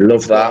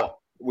 Love that.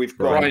 We've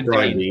got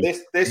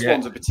this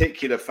one's a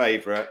particular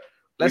favourite.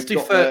 Let's do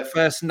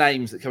first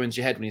names that come into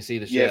your head when you see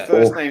the shirt. Yeah,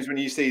 first names when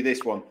you see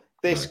this one.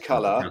 This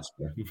colour.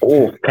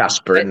 Oh,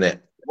 Casper, isn't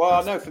it?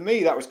 Well, no, for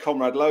me, that was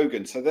Conrad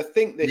Logan. So I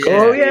think this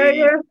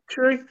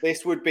true.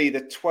 This would be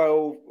the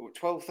 12,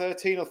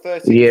 13 or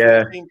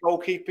 13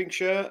 goalkeeping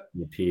shirt.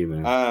 The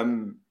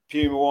Puma.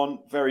 Puma one,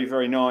 very,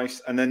 very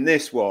nice. And then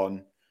this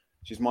one,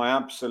 which is my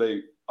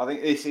absolute, I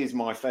think this is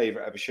my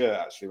favourite ever shirt,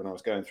 actually, when I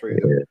was going through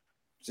them.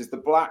 Which is the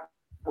black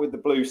with the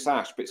blue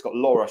sash, but it's got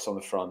Loris on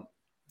the front.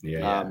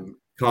 Yeah.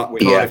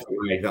 Cardiff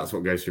away, that's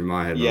what goes through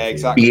my head. Yeah,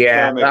 exactly.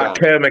 Yeah, that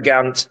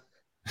Kermagant.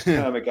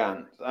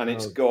 And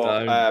it's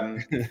got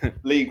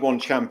League One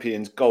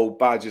champions gold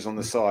badges on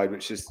the side,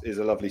 which is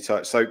a lovely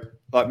touch. So,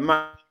 like,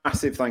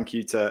 massive thank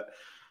you to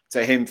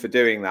him for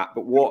doing that.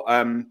 But what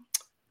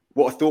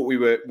I thought we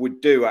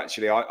would do,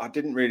 actually, I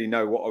didn't really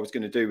know what I was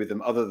going to do with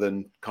them other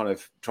than kind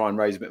of try and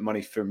raise a bit of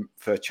money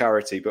for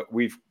charity. But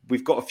we've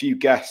got a few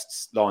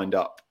guests lined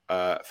up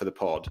for the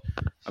pod,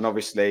 and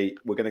obviously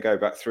we're going to go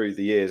back through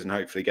the years and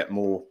hopefully get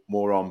more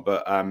on.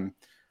 But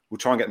we'll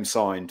try and get them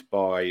signed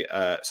by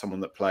someone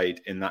that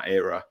played in that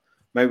era.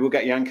 Maybe we'll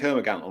get Jan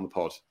Kermagant on the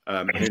pod.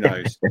 Who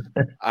knows?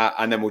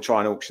 And then we'll try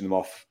and auction them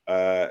off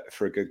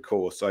for a good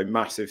cause. So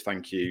massive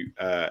thank you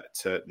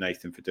to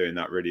Nathan for doing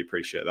that. Really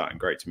appreciate that, and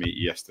great to meet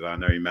you yesterday. I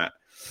know you met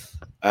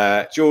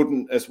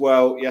Jordan as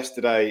well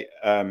yesterday.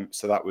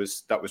 So that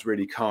was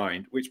really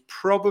kind. Which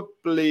we're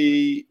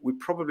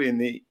probably in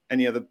the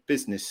any other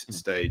business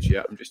stage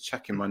yet. I'm just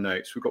checking my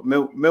notes. We've got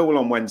Millwall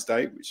on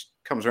Wednesday, which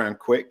comes around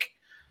quick,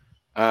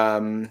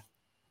 and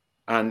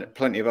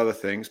plenty of other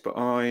things. But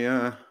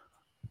I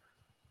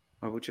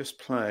will just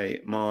play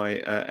my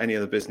any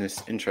other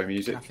business intro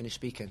music. Can I finish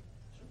speaking?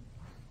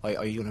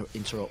 Are you going to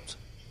interrupt?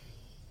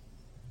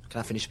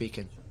 Can I finish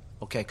speaking?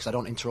 Okay, because I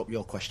don't interrupt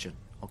your question.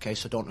 Okay,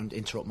 so don't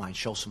interrupt mine.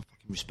 Show some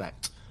fucking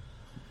respect.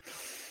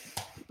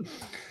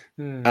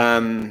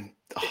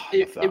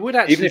 It would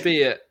actually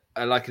be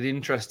like an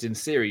interesting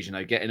series,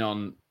 getting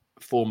on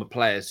former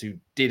players who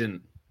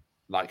didn't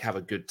have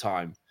a good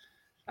time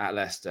at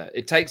Leicester.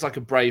 It takes like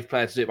a brave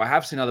player to do it, but I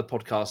have seen other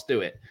podcasts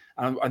do it.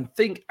 And I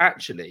think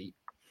actually,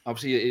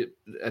 obviously,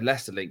 a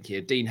Leicester link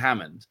here, Dean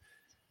Hammond.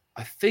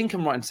 I think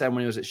I'm right in saying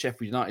when he was at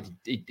Sheffield United,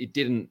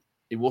 it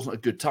wasn't a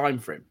good time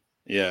for him.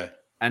 Yeah.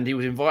 And he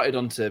was invited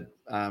onto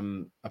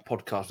a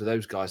podcast with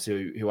those guys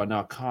who I know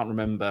I can't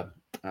remember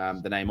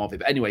the name of it.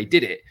 But anyway, he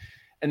did it.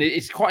 And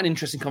it's quite an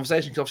interesting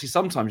conversation because obviously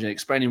sometimes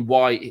explaining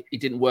why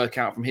it didn't work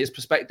out from his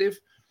perspective.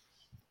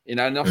 And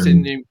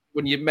obviously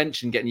when you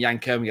mention getting Jan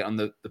Kermagant on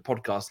the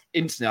podcast,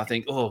 instantly I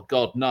think, oh,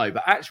 God, no.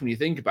 But actually, when you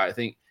think about it, I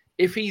think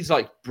if he's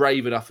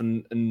brave enough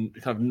and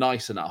kind of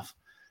nice enough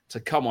to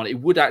come on, it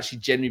would actually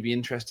genuinely be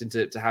interesting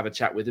to have a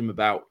chat with him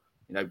about,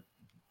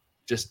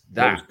 just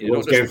that.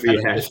 What's going through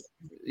your head?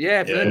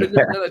 Yeah, but then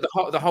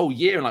the whole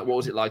year and what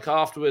was it like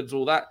afterwards,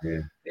 all that.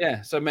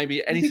 Yeah. So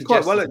maybe any. He did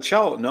quite well at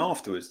Charlton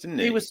afterwards, didn't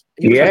he? He was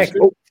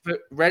for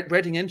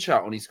Reading and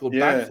Charlton. He scored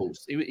bagfuls.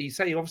 He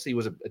said he obviously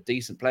was a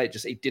decent player,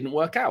 just it didn't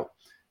work out.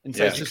 And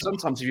so it's just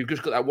sometimes if you've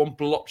just got that one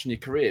blotch in your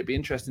career, it'd be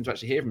interesting to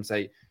actually hear him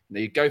say,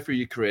 you go through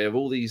your career of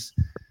all these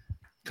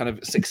kind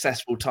of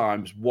successful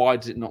times, why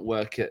did it not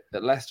work at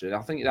Leicester? And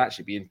I think it'd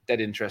actually be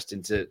dead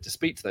interesting to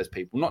speak to those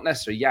people, not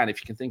necessarily Jan,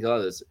 if you can think of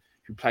others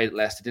who played at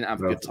Leicester, didn't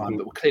have a good time,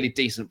 but were clearly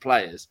decent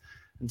players,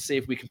 and see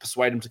if we can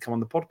persuade them to come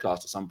on the podcast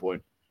at some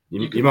point.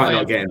 You might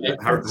not get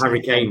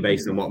Harry Kane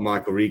based on what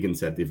Michael Regan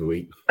said the other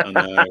week. I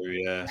know,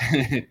 yeah.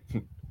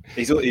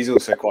 He's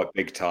also quite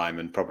big time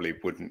and probably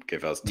wouldn't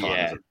give us time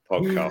as a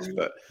podcast,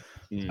 but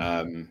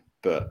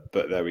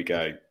there we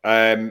go.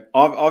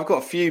 I've got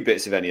a few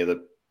bits of any other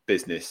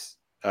business,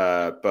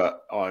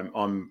 but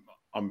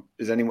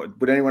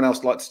would anyone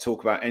else like to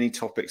talk about any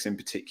topics in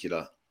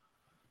particular?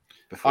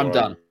 I'm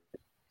done.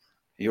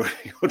 You're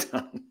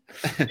done.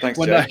 Thanks,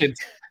 well, Joe. no,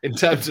 in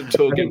terms of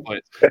talking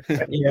points.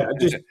 Yeah,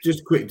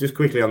 just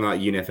quickly on that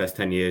UNFS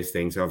 10 years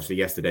thing. So obviously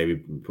yesterday we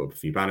put up a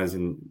few banners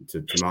in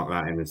to mark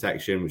that in the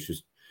section, which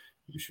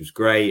was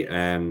great.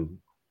 To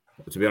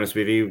be honest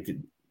with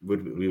you,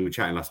 we were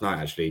chatting last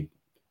night actually.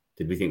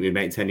 Did we think we'd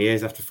make 10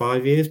 years after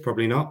 5 years?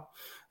 Probably not.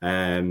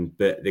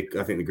 But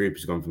I think the group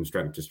has gone from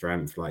strength to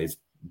strength. It's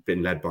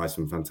been led by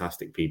some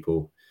fantastic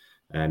people.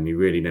 You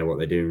really know what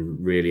they're doing,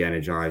 really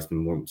energized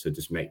and want to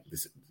just make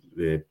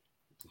the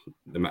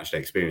matchday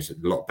experience a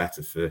lot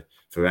better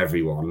for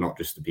everyone, not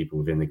just the people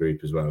within the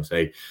group as well.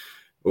 So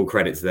all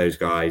credit to those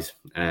guys.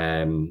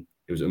 It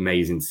was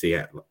amazing to see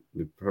it.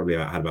 We probably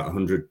had about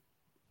 100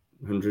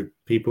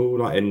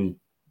 people in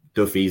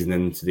Duffy's and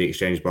then to the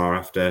Exchange Bar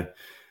after.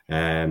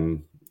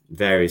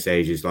 Various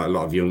ages, a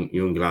lot of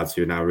young lads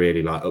who are now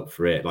really up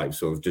for it,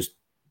 sort of just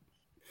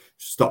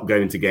stop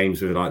going to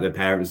games with their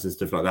parents and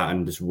stuff like that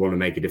and just want to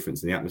make a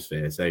difference in the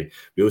atmosphere. So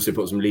we also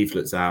put some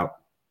leaflets out.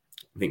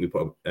 I think we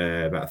put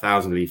about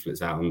 1,000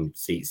 leaflets out on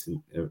seats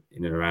in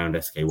and around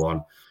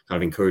SK1, kind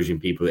of encouraging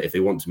people that if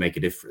they want to make a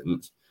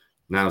difference,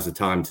 now's the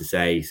time to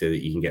say, so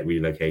that you can get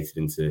relocated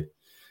into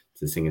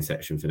the singing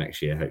section for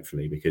next year,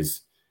 hopefully,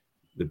 because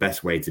the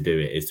best way to do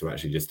it is to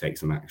actually just take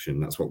some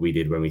action. That's what we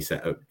did when we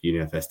set up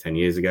UNFS 10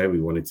 years ago.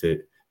 We wanted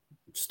to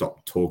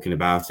stop talking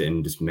about it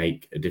and just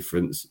make a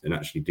difference and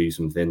actually do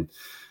something.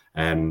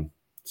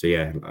 So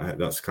yeah,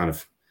 that's kind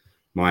of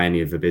my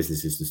any of the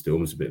business is just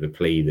almost a bit of a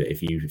plea that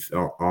if you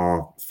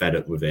are fed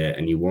up with it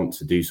and you want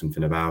to do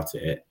something about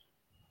it,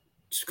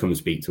 just come and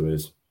speak to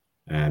us.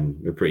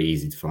 We're pretty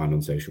easy to find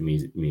on social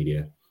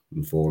media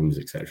and forums,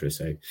 etc.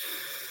 So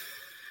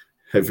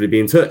hopefully be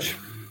in touch.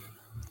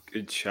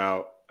 Good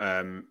shout.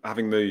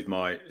 Having moved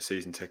my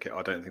season ticket,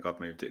 I don't think I've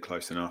moved it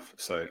close enough,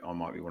 so I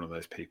might be one of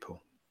those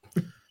people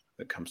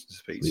that comes to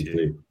speak Please to you.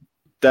 do.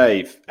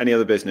 Dave, any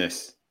other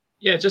business?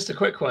 Yeah, just a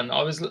quick one.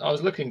 I was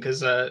looking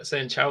because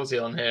seeing Chelsea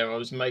on here, I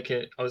was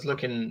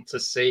looking to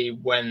see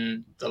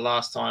when the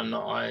last time that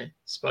I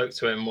spoke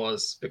to him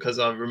was, because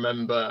I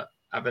remember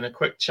having a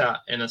quick chat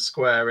in a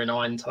square in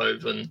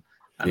Eindhoven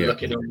and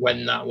looking at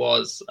when that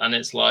was, and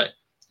it's like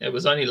it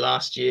was only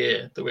last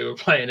year that we were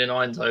playing in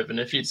Eindhoven.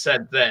 If you'd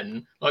said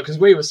then, like, because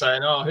we were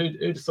saying, oh,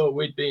 who'd thought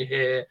we'd be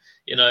here,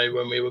 you know,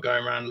 when we were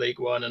going around League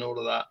One and all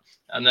of that,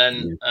 and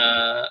then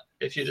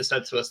if you'd have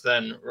said to us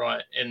then,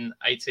 right, in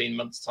 18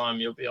 months' time,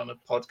 you'll be on a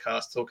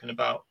podcast talking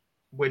about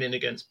winning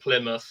against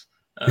Plymouth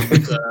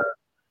and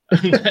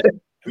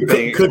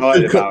Being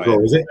excited about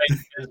it. Was it?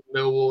 against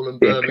Millwall and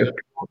Birmingham and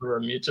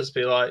Rotherham, you'd just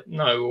be like,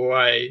 no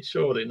way,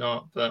 surely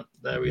not. But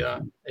there we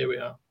are. Here we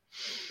are.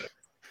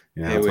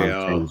 Yeah, Here we times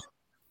are. change.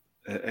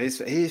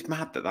 It is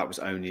mad that was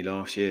only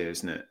last year,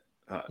 isn't it?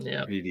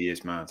 That really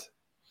is mad.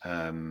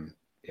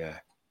 Yeah,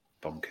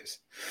 bonkers.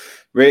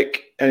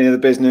 Rick, any other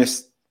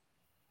business?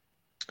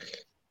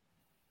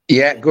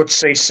 Yeah, good to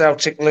see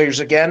Celtic lose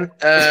again.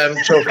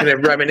 Talking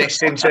of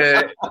reminiscing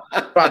to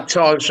bad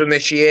times from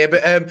this year,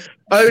 but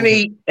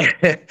only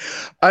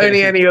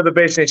any other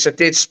business. I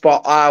did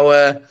spot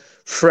our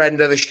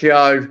friend of the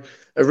show,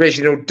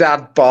 original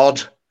dad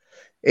bod.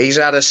 He's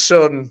had a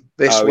son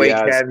this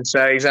weekend,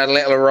 so he's had a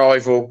little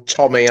arrival.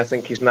 Tommy, I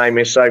think his name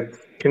is. So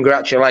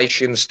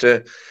congratulations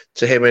to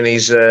him and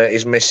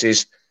his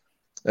missus.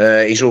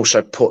 He's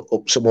also put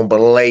up some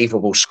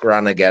unbelievable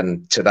scran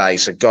again today,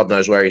 so God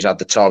knows where he's had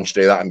the time to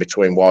do that in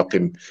between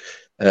wiping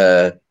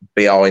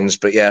behinds.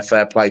 But yeah,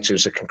 fair play to him,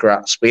 so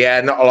congrats. But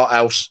yeah, not a lot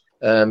else.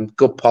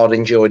 Good pod,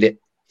 enjoyed it.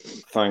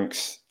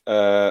 Thanks.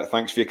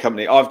 Thanks for your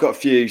company. I've got a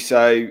few.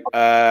 So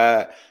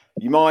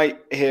you might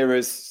hear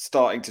us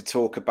starting to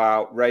talk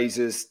about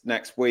razors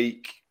next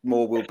week.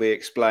 More will be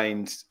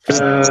explained.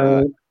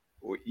 If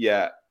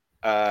you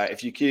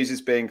accuse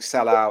us being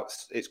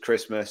sellouts, it's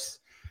Christmas.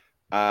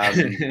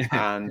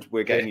 And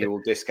we're getting you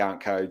all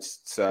discount codes.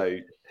 So,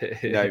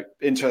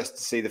 interested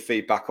to see the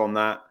feedback on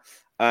that.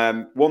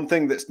 One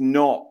thing that's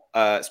not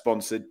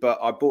sponsored, but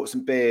I bought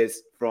some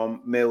beers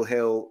from Mill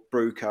Hill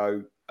Brew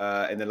Co.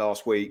 In the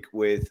last week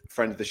with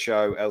friend of the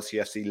show,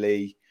 LCFC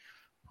Lee.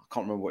 I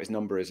can't remember what his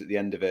number is at the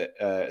end of it.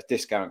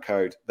 Discount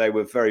code. They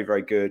were very,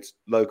 very good.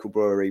 Local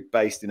brewery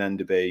based in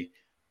Enderby.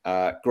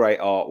 Great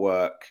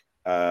artwork.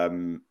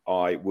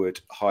 I would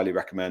highly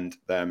recommend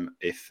them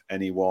if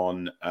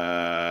anyone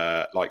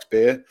likes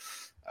beer.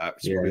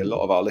 It's probably a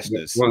lot of our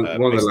listeners. One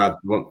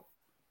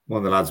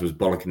of the lads was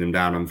bollocking them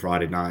down on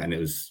Friday night, and he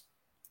was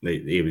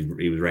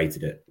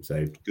rated it.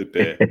 So good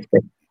beer,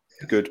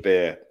 good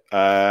beer.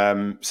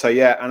 So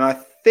yeah, and I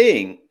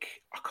think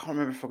I can't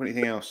remember if I've got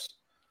anything else.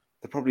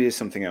 There probably is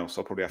something else.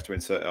 I'll probably have to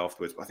insert it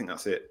afterwards, but I think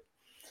that's it.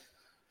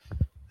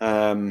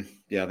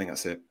 Yeah, I think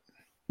that's it.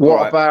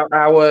 What about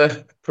our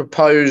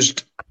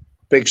proposed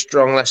Big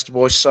Strong Leicester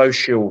Boys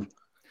social?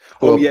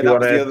 Oh, yeah, that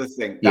was the other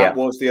thing. That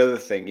was the other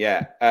thing,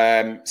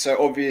 yeah. So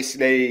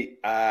obviously,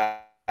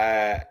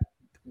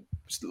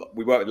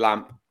 we worked with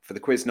Lamp for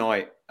the quiz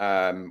night,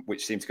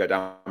 which seemed to go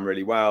down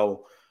really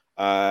well.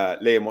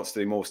 Liam wants to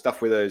do more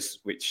stuff with us,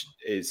 which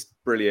is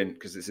brilliant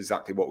because it's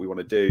exactly what we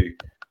want to do.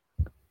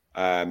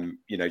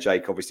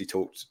 Jake obviously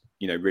talked,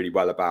 really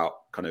well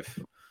about kind of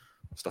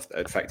stuff that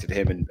had affected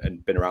him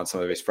and been around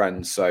some of his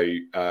friends. So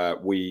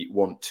we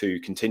want to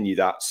continue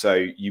that.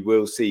 So you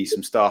will see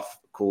some stuff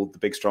called the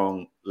Big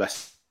Strong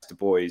Leicester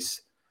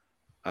Boys.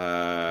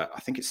 I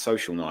think it's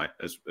social night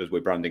as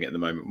we're branding it at the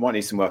moment. We might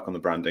need some work on the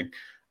branding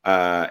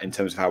in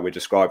terms of how we're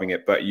describing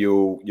it, but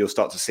you'll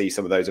start to see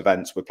some of those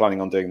events. We're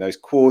planning on doing those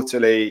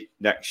quarterly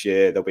next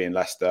year. They'll be in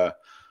Leicester,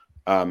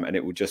 and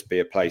it will just be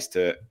a place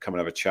to come and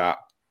have a chat,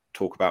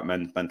 talk about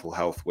men's mental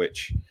health,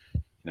 which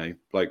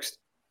blokes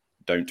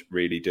don't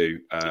really do,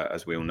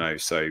 as we all know.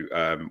 So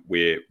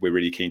we're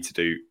really keen to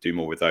do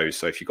more with those.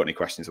 So if you've got any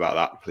questions about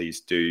that,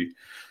 please do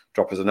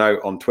drop us a note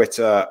on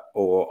Twitter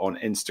or on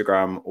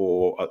Instagram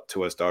or up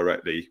to us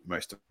directly.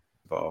 Most of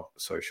our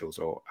socials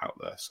are out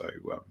there. So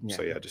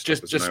just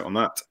drop us a note on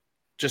that.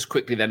 Just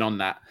quickly then on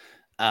that,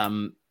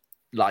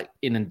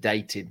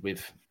 inundated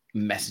with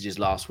messages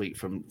last week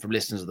from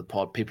listeners of the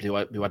pod, people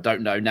who I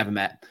don't know, never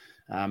met,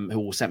 who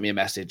all sent me a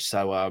message.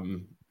 So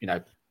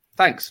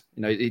thanks.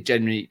 It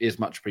genuinely is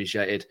much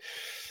appreciated.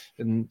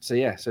 And so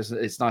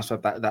it's nice to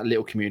have that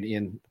little community.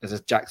 And as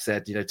Jack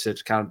said, to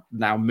kind of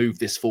now move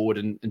this forward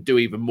and do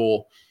even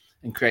more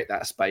and create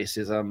that space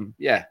is,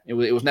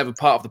 it was never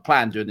part of the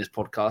plan doing this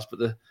podcast, but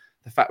the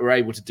fact we're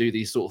able to do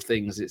these sort of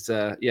things,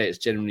 it's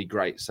genuinely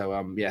great. So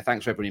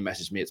thanks for everyone who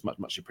messaged me. It's much,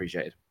 much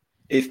appreciated.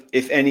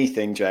 If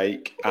anything,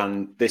 Jake,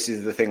 and this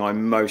is the thing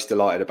I'm most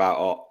delighted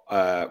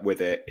about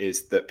with it,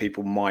 is that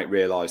people might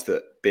realise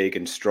that big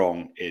and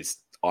strong is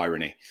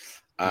irony.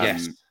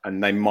 Yes.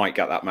 And they might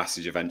get that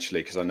message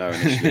eventually, because I know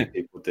initially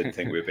people did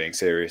think we were being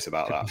serious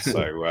about that.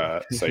 So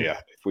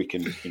if we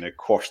can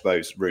quash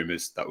those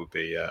rumours, that would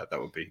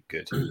be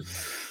good.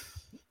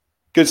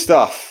 Good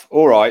stuff.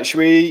 All right, should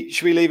we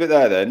leave it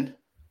there then?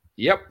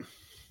 Yep.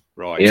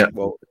 Right. Yeah.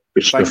 Well,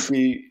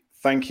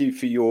 thank you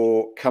for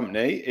your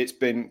company. It's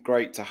been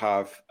great to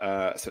have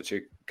such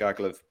a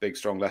gaggle of big,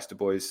 strong Leicester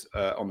boys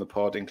on the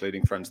pod,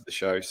 including friends of the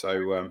show.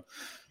 So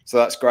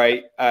that's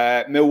great.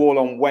 Millwall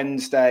on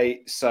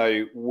Wednesday.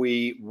 So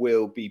we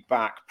will be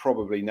back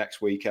probably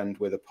next weekend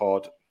with a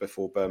pod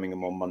before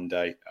Birmingham on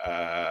Monday.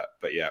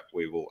 But yeah,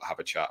 we will have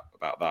a chat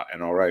about that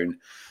in our own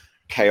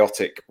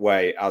chaotic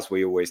way, as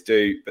we always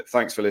do. But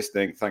thanks for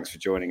listening. Thanks for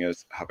joining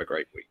us. Have a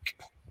great week.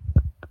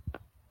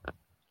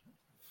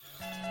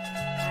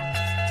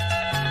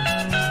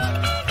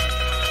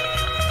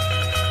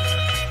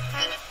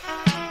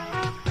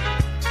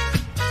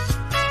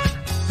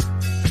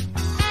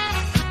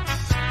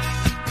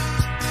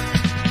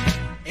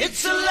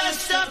 It's a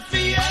Leicester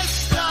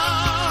fiesta.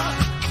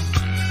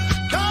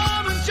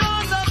 Come and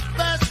join the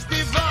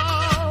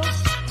festival.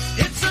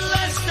 It's a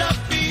Leicester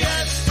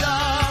fiesta,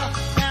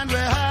 and we're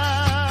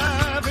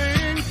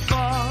having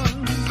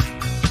fun.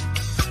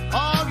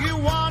 All you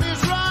want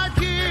is right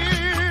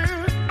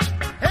here.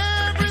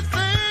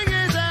 Everything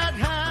is at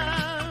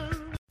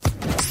hand.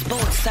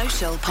 Sports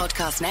Social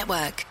Podcast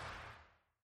Network.